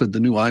 Apple said the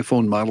new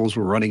iPhone models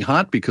were running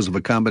hot because of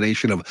a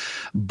combination of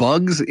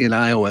bugs in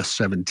iOS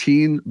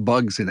 17,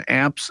 bugs in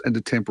apps, and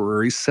a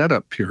temporary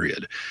setup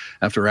period.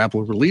 After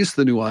Apple released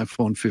the new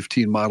iPhone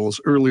 15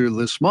 models earlier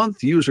this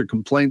month, user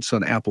complaints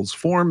on Apple's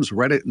forums,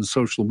 Reddit, and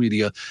social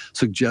media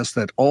suggest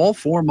that all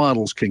 4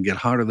 models can get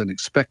hotter than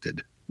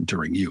expected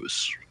during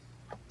use.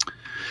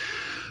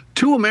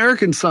 2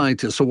 American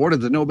scientists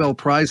awarded the Nobel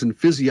Prize in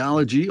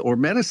Physiology or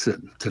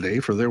Medicine today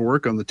for their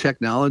work on the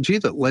technology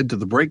that led to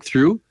the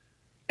breakthrough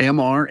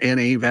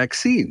mRNA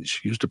vaccines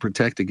used to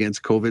protect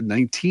against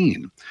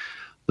COVID-19.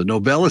 The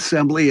Nobel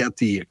Assembly at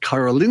the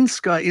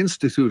Karolinska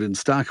Institute in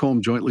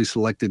Stockholm jointly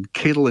selected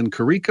Katalin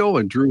Karikó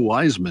and Drew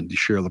Weissman to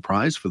share the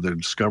prize for their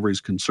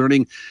discoveries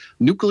concerning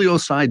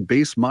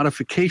nucleoside-based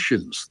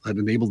modifications that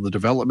enable the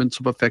development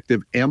of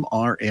effective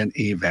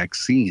mRNA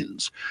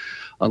vaccines.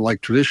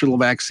 Unlike traditional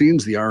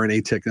vaccines, the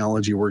RNA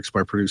technology works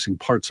by producing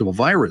parts of a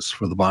virus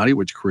for the body,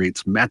 which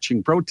creates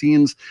matching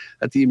proteins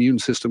that the immune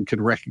system can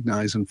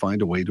recognize and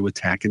find a way to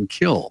attack and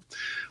kill.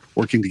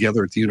 Working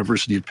together at the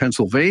University of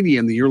Pennsylvania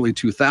in the early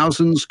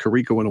 2000s,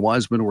 Karikó and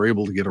Weissman were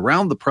able to get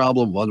around the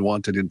problem of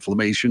unwanted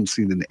inflammation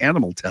seen in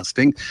animal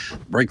testing. The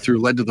breakthrough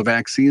led to the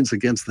vaccines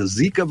against the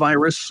Zika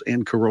virus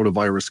and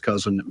coronavirus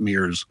cousin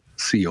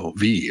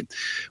MERS-CoV.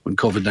 When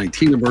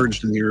COVID-19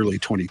 emerged in the early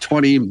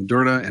 2020,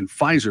 Moderna and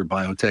Pfizer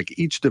Biotech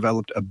each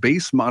developed a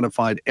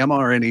base-modified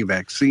mRNA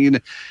vaccine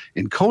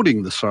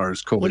encoding the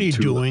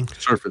SARS-CoV-2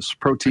 surface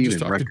protein in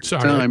record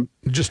time.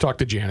 Just talk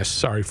to Janice.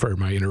 Sorry for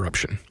my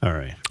interruption. All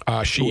right.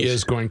 She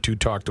is going to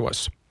talk to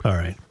us. All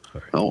right.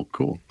 Sorry. Oh,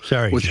 cool.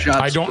 Sorry.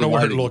 I don't know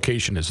what her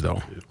location is,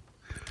 though.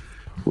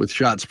 With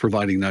shots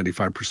providing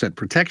 95%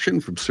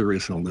 protection from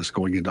serious illness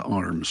going into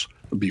arms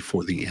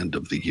before the end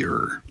of the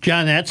year.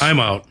 John, I'm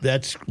out.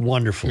 That's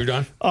wonderful. You're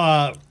done?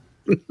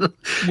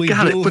 We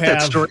put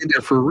that story in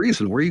there for a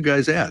reason. Where are you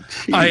guys at?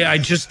 I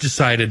just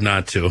decided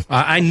not to.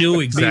 I knew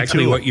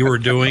exactly what you were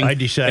doing. I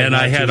decided and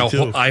not I had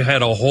to, I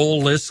had a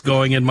whole list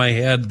going in my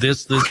head,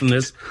 this, and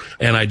this,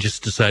 and I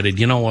just decided,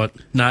 you know what?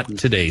 Not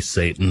today,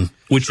 Satan.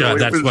 Which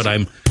that's what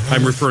I'm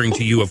referring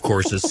to you, of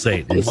course, as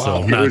Satan.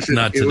 So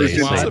not today,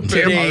 Satan.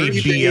 Today,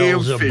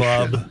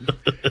 Beelzebub.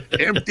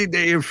 Empty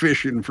day of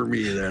fishing for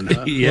me then,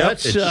 huh? Yep, it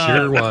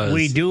sure was.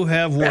 We do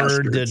have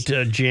word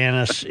that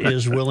Janice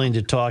is willing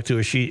to talk to.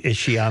 Is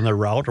she on the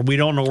route? We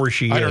don't know where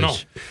she is. I don't know.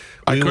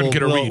 I couldn't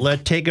get a read.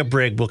 Let's take a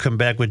break. We'll come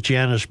back with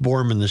Janice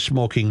Borman, the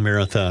smoking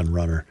marathon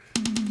runner.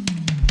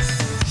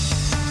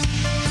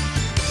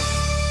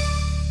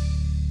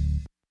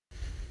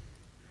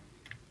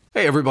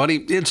 Hey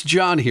everybody, it's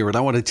John here, and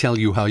I want to tell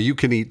you how you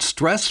can eat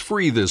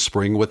stress-free this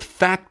spring with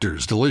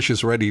Factor's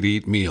delicious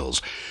ready-to-eat meals.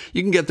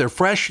 You can get their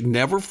fresh,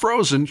 never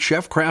frozen,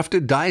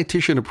 chef-crafted,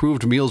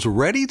 dietitian-approved meals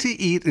ready to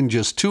eat in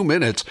just 2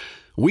 minutes.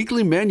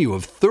 Weekly menu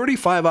of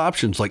 35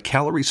 options like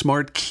Calorie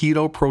Smart,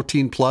 Keto,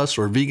 Protein Plus,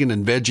 or Vegan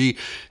and Veggie,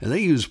 and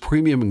they use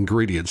premium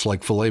ingredients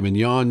like filet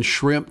mignon,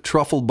 shrimp,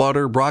 truffle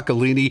butter,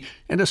 broccolini,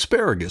 and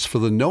asparagus for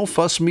the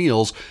no-fuss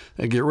meals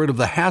that get rid of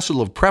the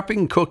hassle of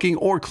prepping, cooking,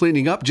 or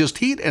cleaning up. Just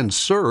heat and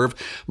serve.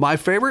 My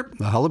favorite,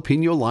 the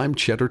jalapeno lime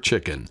cheddar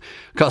chicken.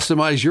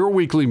 Customize your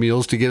weekly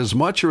meals to get as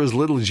much or as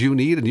little as you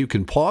need, and you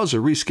can pause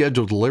or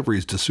reschedule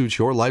deliveries to suit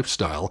your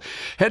lifestyle.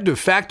 Head to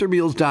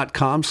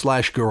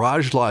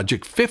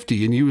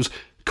factormeals.com/GarageLogic50 and use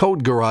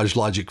code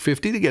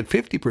GarageLogic50 to get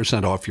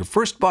 50% off your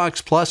first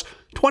box plus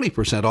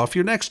 20% off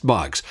your next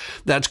box.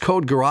 That's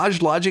code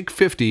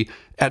GarageLogic50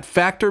 at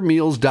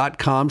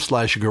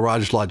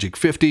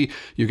factormeals.com/GarageLogic50.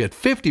 You get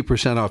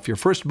 50% off your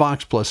first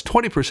box plus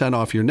 20%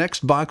 off your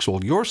next box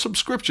while your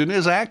subscription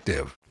is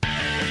active.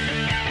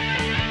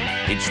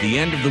 It's the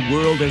end of the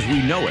world as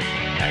we know it,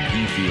 and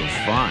he feels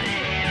fine.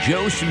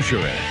 Joe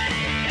Soucheray.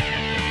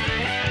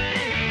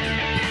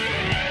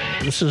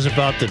 This is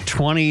about the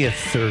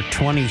 20th or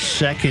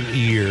 22nd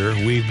year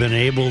we've been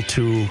able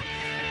to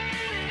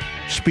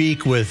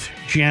speak with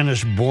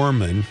Janice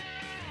Borman,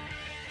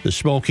 the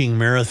smoking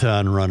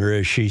marathon runner,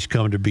 as she's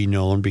come to be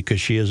known, because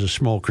she is a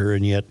smoker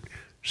and yet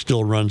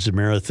still runs the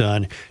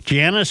marathon.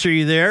 Janice, are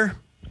you there?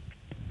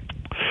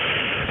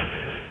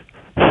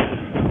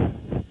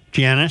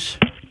 Janice?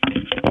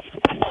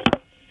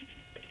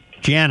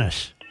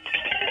 Janice?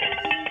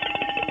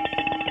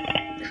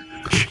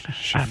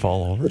 She'll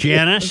fall over.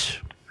 Janice?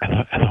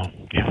 Hello.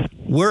 Yes.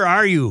 Where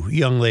are you,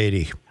 young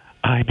lady?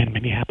 I'm in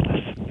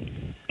Minneapolis.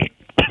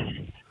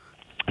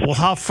 Well,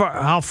 how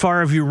far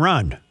have you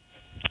run?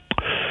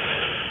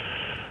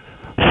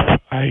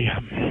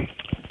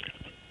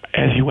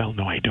 As you well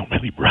know, I don't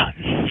really run.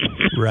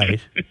 Right.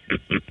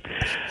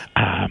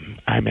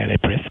 I'm at a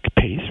brisk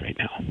pace right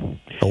now.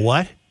 A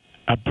what?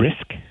 A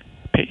brisk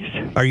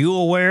pace. Are you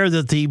aware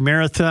that the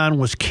marathon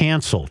was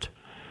canceled?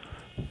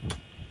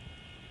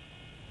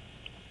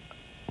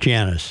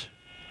 Janice.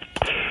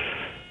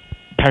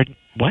 Pardon?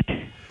 What?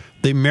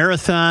 The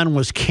marathon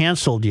was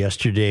canceled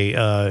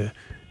yesterday.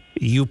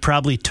 You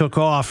probably took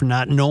off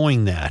not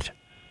knowing that.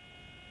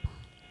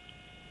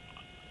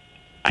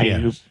 Are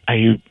you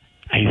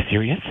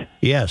serious?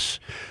 Yes.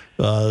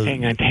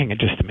 Hang on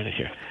just a minute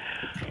here.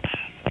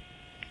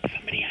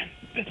 Somebody on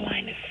the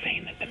line is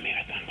saying that the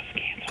marathon was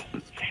canceled.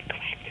 Is that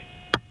correct?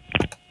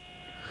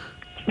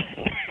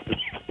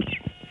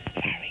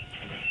 Sorry.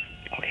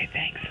 Okay,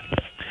 thanks.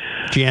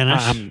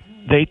 Janice?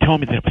 They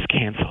told me that it was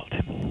canceled.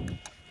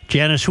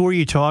 Janice, who are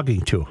you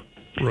talking to?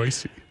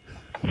 Royce.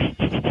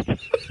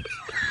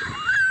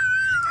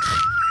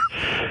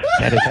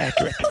 That is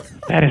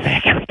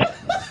accurate.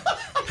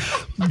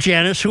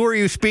 Janice, who are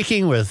you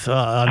speaking with?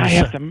 I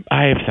have some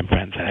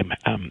friends that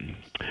I'm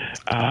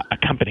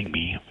accompanying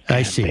me.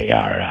 I see. They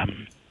are.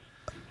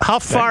 How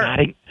far?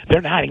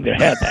 They're nodding their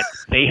head that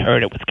they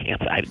heard it was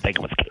canceled. I didn't think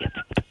it was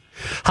canceled.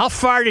 How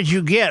far did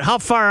you get? How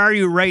far are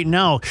you right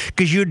now?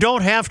 Because you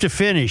don't have to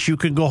finish. You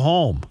can go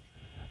home.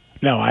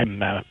 No,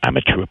 I'm a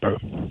trooper.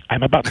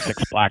 I'm about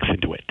 6 blocks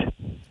into it.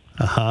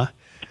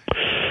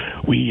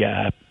 We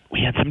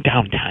had some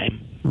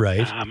downtime.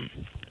 Right.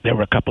 There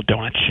were a couple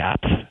donut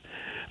shops.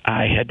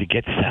 I had to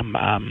get some.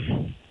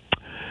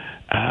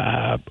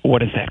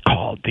 What is that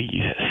called? The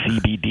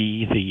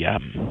CBD, the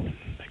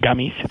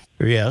gummies.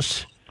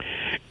 Yes.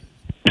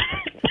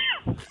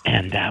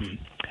 And I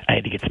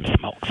had to get some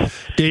smokes.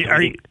 We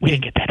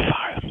didn't get that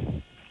far.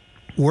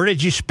 Where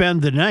did you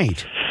spend the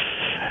night?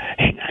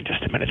 Hang on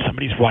just a minute.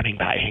 Somebody's running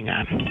by. Hang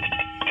on.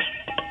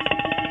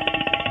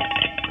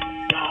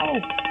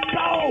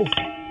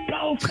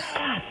 Go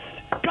fast.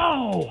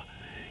 Go.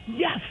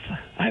 Yes,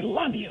 I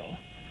love you.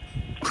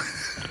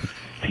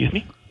 Excuse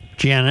me?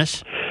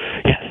 Janice?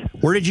 Yes.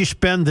 Where did you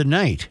spend the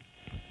night?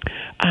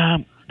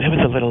 There was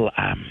a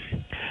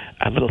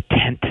little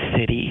tent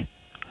city.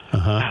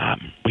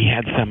 We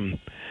had some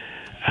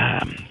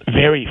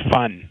very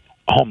fun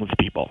homeless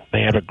people.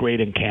 They have a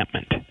great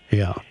encampment.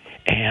 Yeah.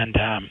 And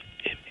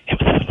it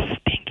was a little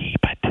stinky,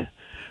 but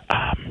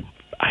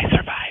I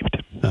survived.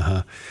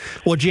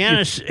 Well,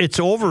 Janice, it's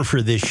over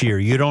for this year.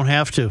 You don't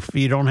have to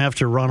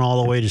run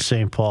all the way to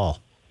St. Paul.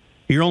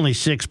 You're only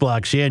 6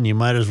 blocks in. You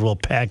might as well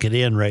pack it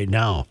in right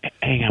now.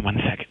 Hang on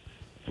 1 second.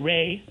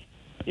 Ray,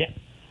 yeah,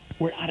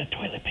 we're out of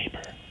toilet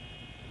paper.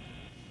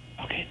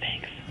 Okay,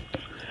 thanks.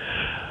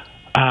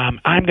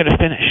 I'm going to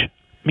finish.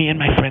 me and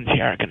my friends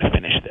here are going to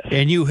finish this.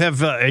 And you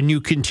have, and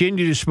you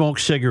continue to smoke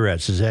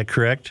cigarettes. Is that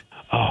correct?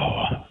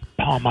 Oh,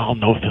 Pall Mall,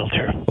 no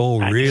filter. Oh,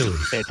 really?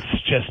 It's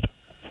just,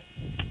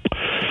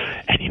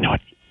 and you know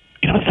what?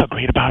 You know what's so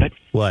great about it?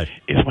 What?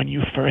 Is when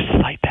you first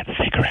light that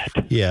cigarette.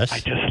 Yes. I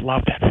just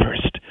love that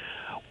first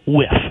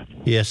whiff.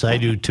 Yes, I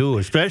do too,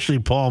 especially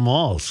Pall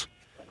Malls.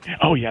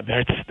 Oh yeah,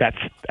 that's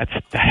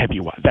the heavy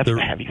one. That's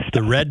the heavy stuff.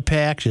 The red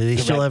pack. Do they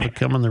still have it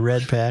come in the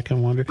red pack? I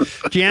wonder.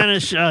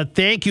 Janice,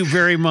 thank you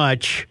very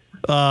much.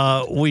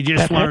 We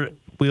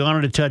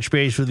wanted to touch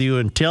base with you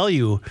and tell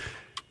you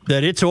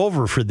that it's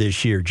over for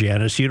this year,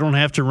 Janice. You don't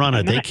have to run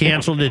it. They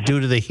canceled it due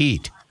to the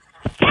heat.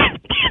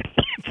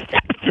 It's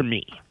not for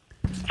me.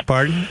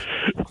 Pardon?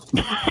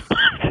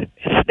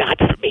 It's not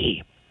for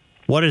me.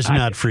 What is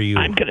not for you?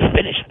 I'm going to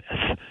finish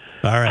this.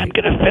 All right. I'm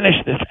going to finish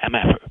this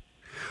MF.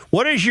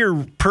 What is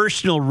your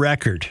personal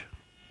record?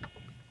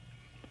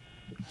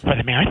 For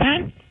the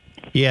marathon?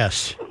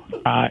 Yes.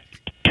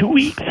 2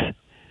 weeks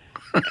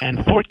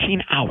and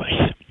 14 hours.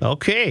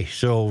 Okay,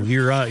 so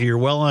you're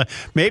well on.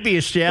 Maybe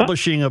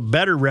establishing a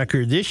better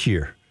record this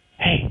year.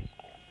 Hey,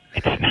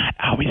 it's not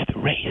always the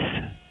race.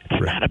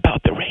 It's not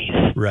about the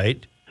race.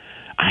 Right.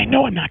 I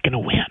know I'm not going to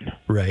win.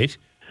 Right.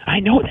 I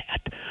know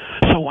that.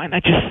 So why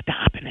not just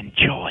stop and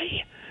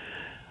enjoy?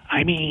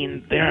 I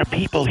mean, there are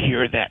people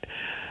here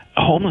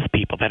homeless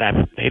people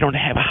they don't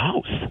have a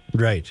house.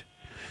 Right.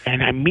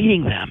 And I'm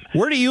meeting them.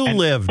 Where do you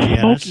live,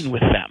 Janice? Smoking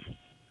with them.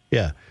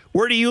 Yeah.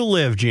 Where do you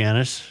live,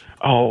 Janice?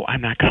 Oh,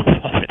 I'm not going to go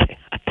over that.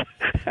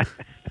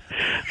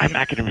 I'm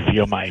not going to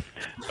reveal my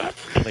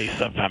place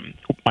of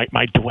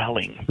my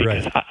dwelling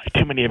because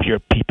too many of your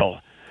people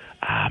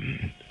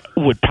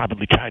would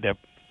probably try to.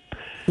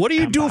 What do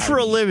you do for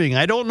a living?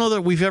 I don't know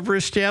that we've ever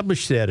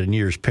established that in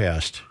years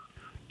past.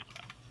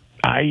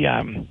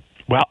 I'm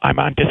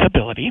on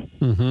disability,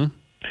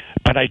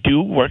 but I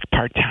do work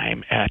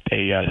part-time at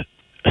a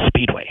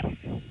speedway.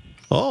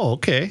 Oh,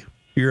 okay.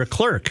 You're a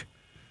clerk.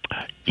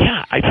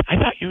 Yeah, I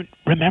thought you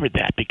remembered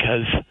that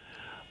because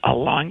a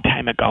long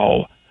time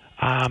ago,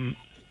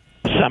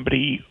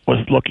 somebody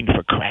was looking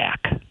for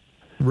crack.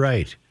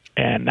 Right.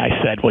 And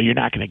I said, well, you're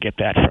not going to get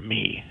that from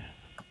me.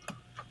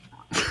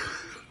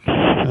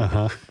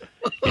 Uh-huh.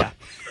 Yeah.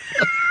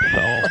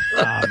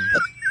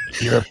 So,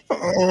 you're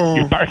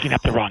barking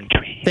up the wrong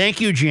tree. Thank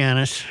you,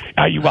 Janice.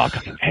 You're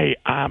welcome. Hey,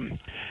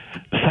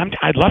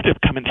 I'd love to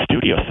come in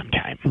studio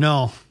sometime.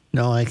 No,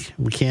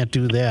 we can't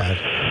do that.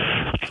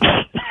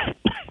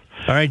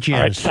 All right, Janice.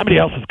 All right, somebody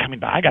else is coming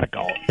by. I got to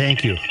go.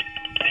 Thank you.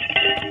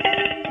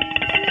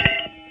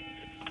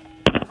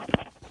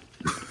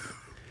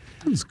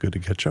 It's good to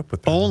catch up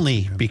with them.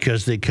 Only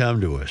because they come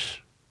to us.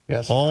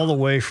 Yes. All the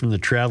way from the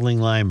Traveling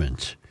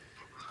Lyman's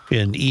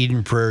in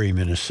Eden Prairie,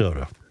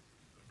 Minnesota.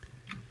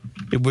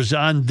 It was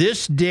on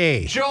this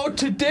day. Joe,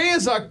 today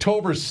is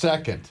October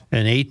 2nd.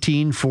 In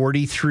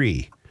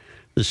 1843,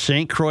 the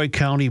St. Croix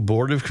County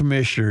Board of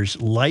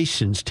Commissioners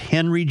licensed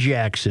Henry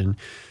Jackson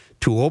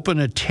to open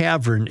a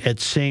tavern at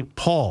St.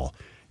 Paul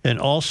and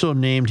also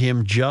named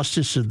him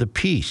Justice of the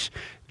Peace.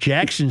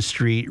 Jackson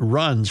Street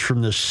runs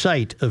from the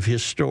site of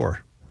his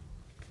store.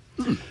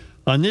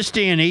 On this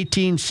day in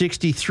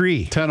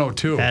 1863.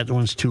 10:02. That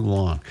one's too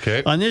long.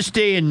 Okay. On this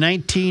day in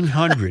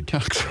 1900.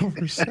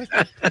 October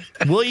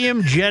 2nd.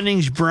 William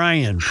Jennings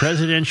Bryan,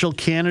 presidential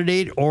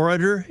candidate,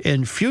 orator,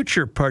 and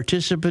future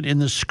participant in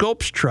the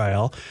Scopes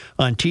trial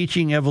on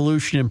teaching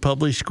evolution in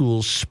public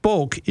schools,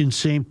 spoke in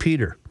St.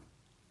 Peter.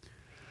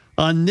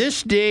 On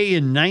this day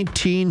in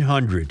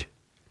 1900.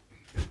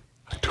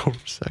 October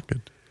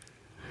 2nd.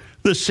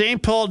 The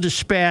St. Paul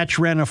Dispatch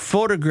ran a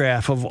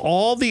photograph of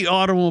all the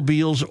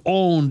automobiles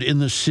owned in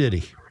the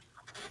city.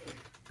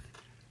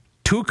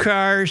 2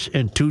 cars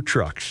and 2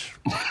 trucks.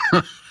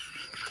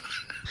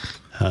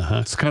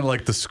 It's kind of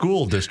like the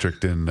school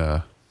district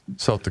in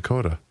South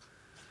Dakota.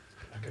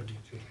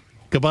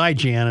 Goodbye,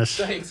 Janice.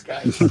 Thanks,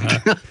 guys.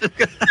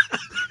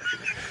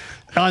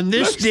 On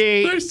this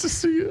day... Nice to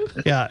see you.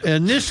 Yeah,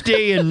 and this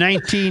day in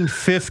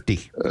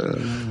 1950.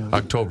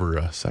 October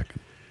 2nd.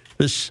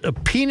 This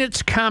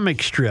Peanuts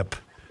comic strip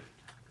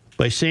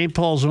by St.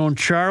 Paul's own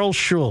Charles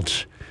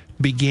Schulz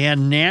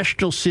began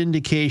national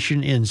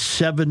syndication in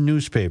 7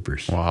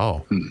 newspapers.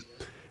 Wow.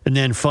 And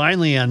then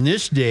finally on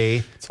this day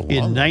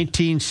in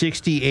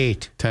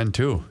 1968,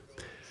 10-2.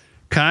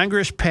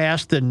 Congress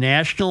passed the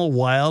National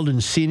Wild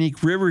and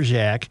Scenic Rivers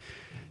Act,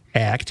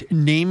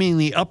 naming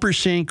the Upper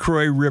St.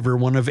 Croix River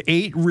one of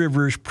 8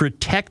 rivers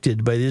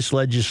protected by this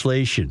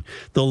legislation.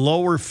 The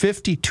lower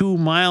 52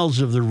 miles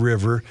of the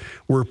river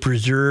were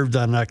preserved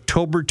on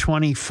October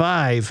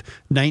 25,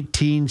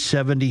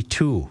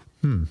 1972.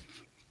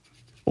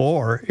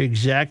 Or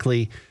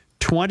exactly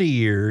 20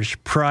 years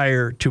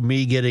prior to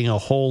me getting a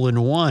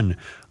hole-in-one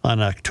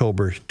on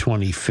October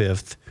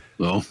 25th,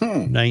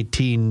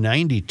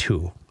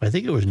 1992. I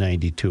think it was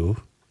 92.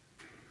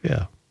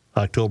 Yeah.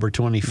 October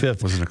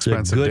 25th. Was an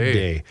expensive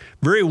day.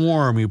 Very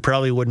warm. You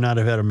probably would not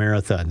have had a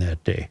marathon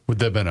that day. Would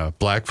there have been a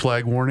black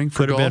flag warning for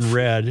Could have golf? been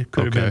red.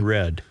 Could have been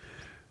red.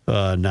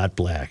 Not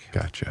black.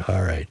 Gotcha.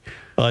 All right.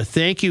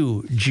 Thank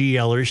you,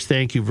 GLers.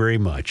 Thank you very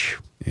much.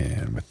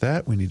 And with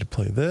that, we need to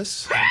play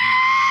this. I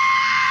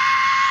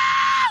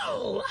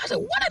said,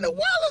 what in the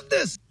world is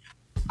this?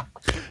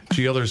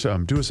 GLers,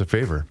 do us a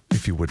favor,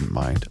 if you wouldn't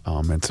mind,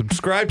 and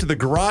subscribe to the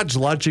Garage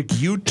Logic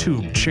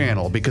YouTube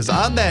channel, because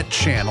on that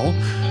channel,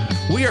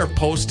 we are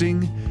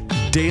posting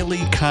daily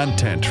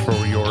content for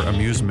your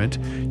amusement.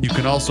 You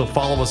can also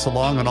follow us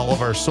along on all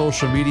of our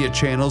social media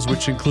channels,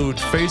 which include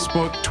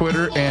Facebook,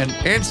 Twitter, and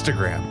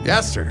Instagram.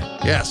 Yes, sir.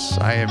 Yes,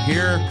 I am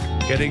here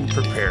getting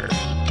prepared.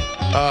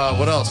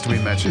 What else do we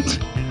mention?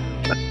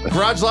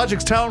 Garage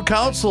Logic's Town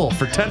Council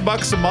for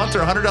 $10 a month or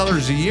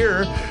 $100 a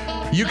year.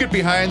 You get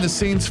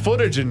behind-the-scenes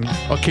footage and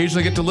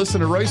occasionally get to listen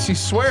to Royce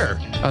swear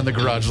on the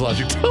Garage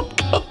Logic Town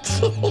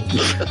Council.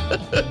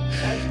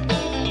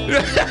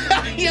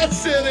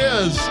 Yes, it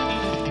is.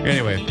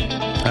 Anyway,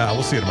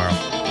 we'll see you tomorrow.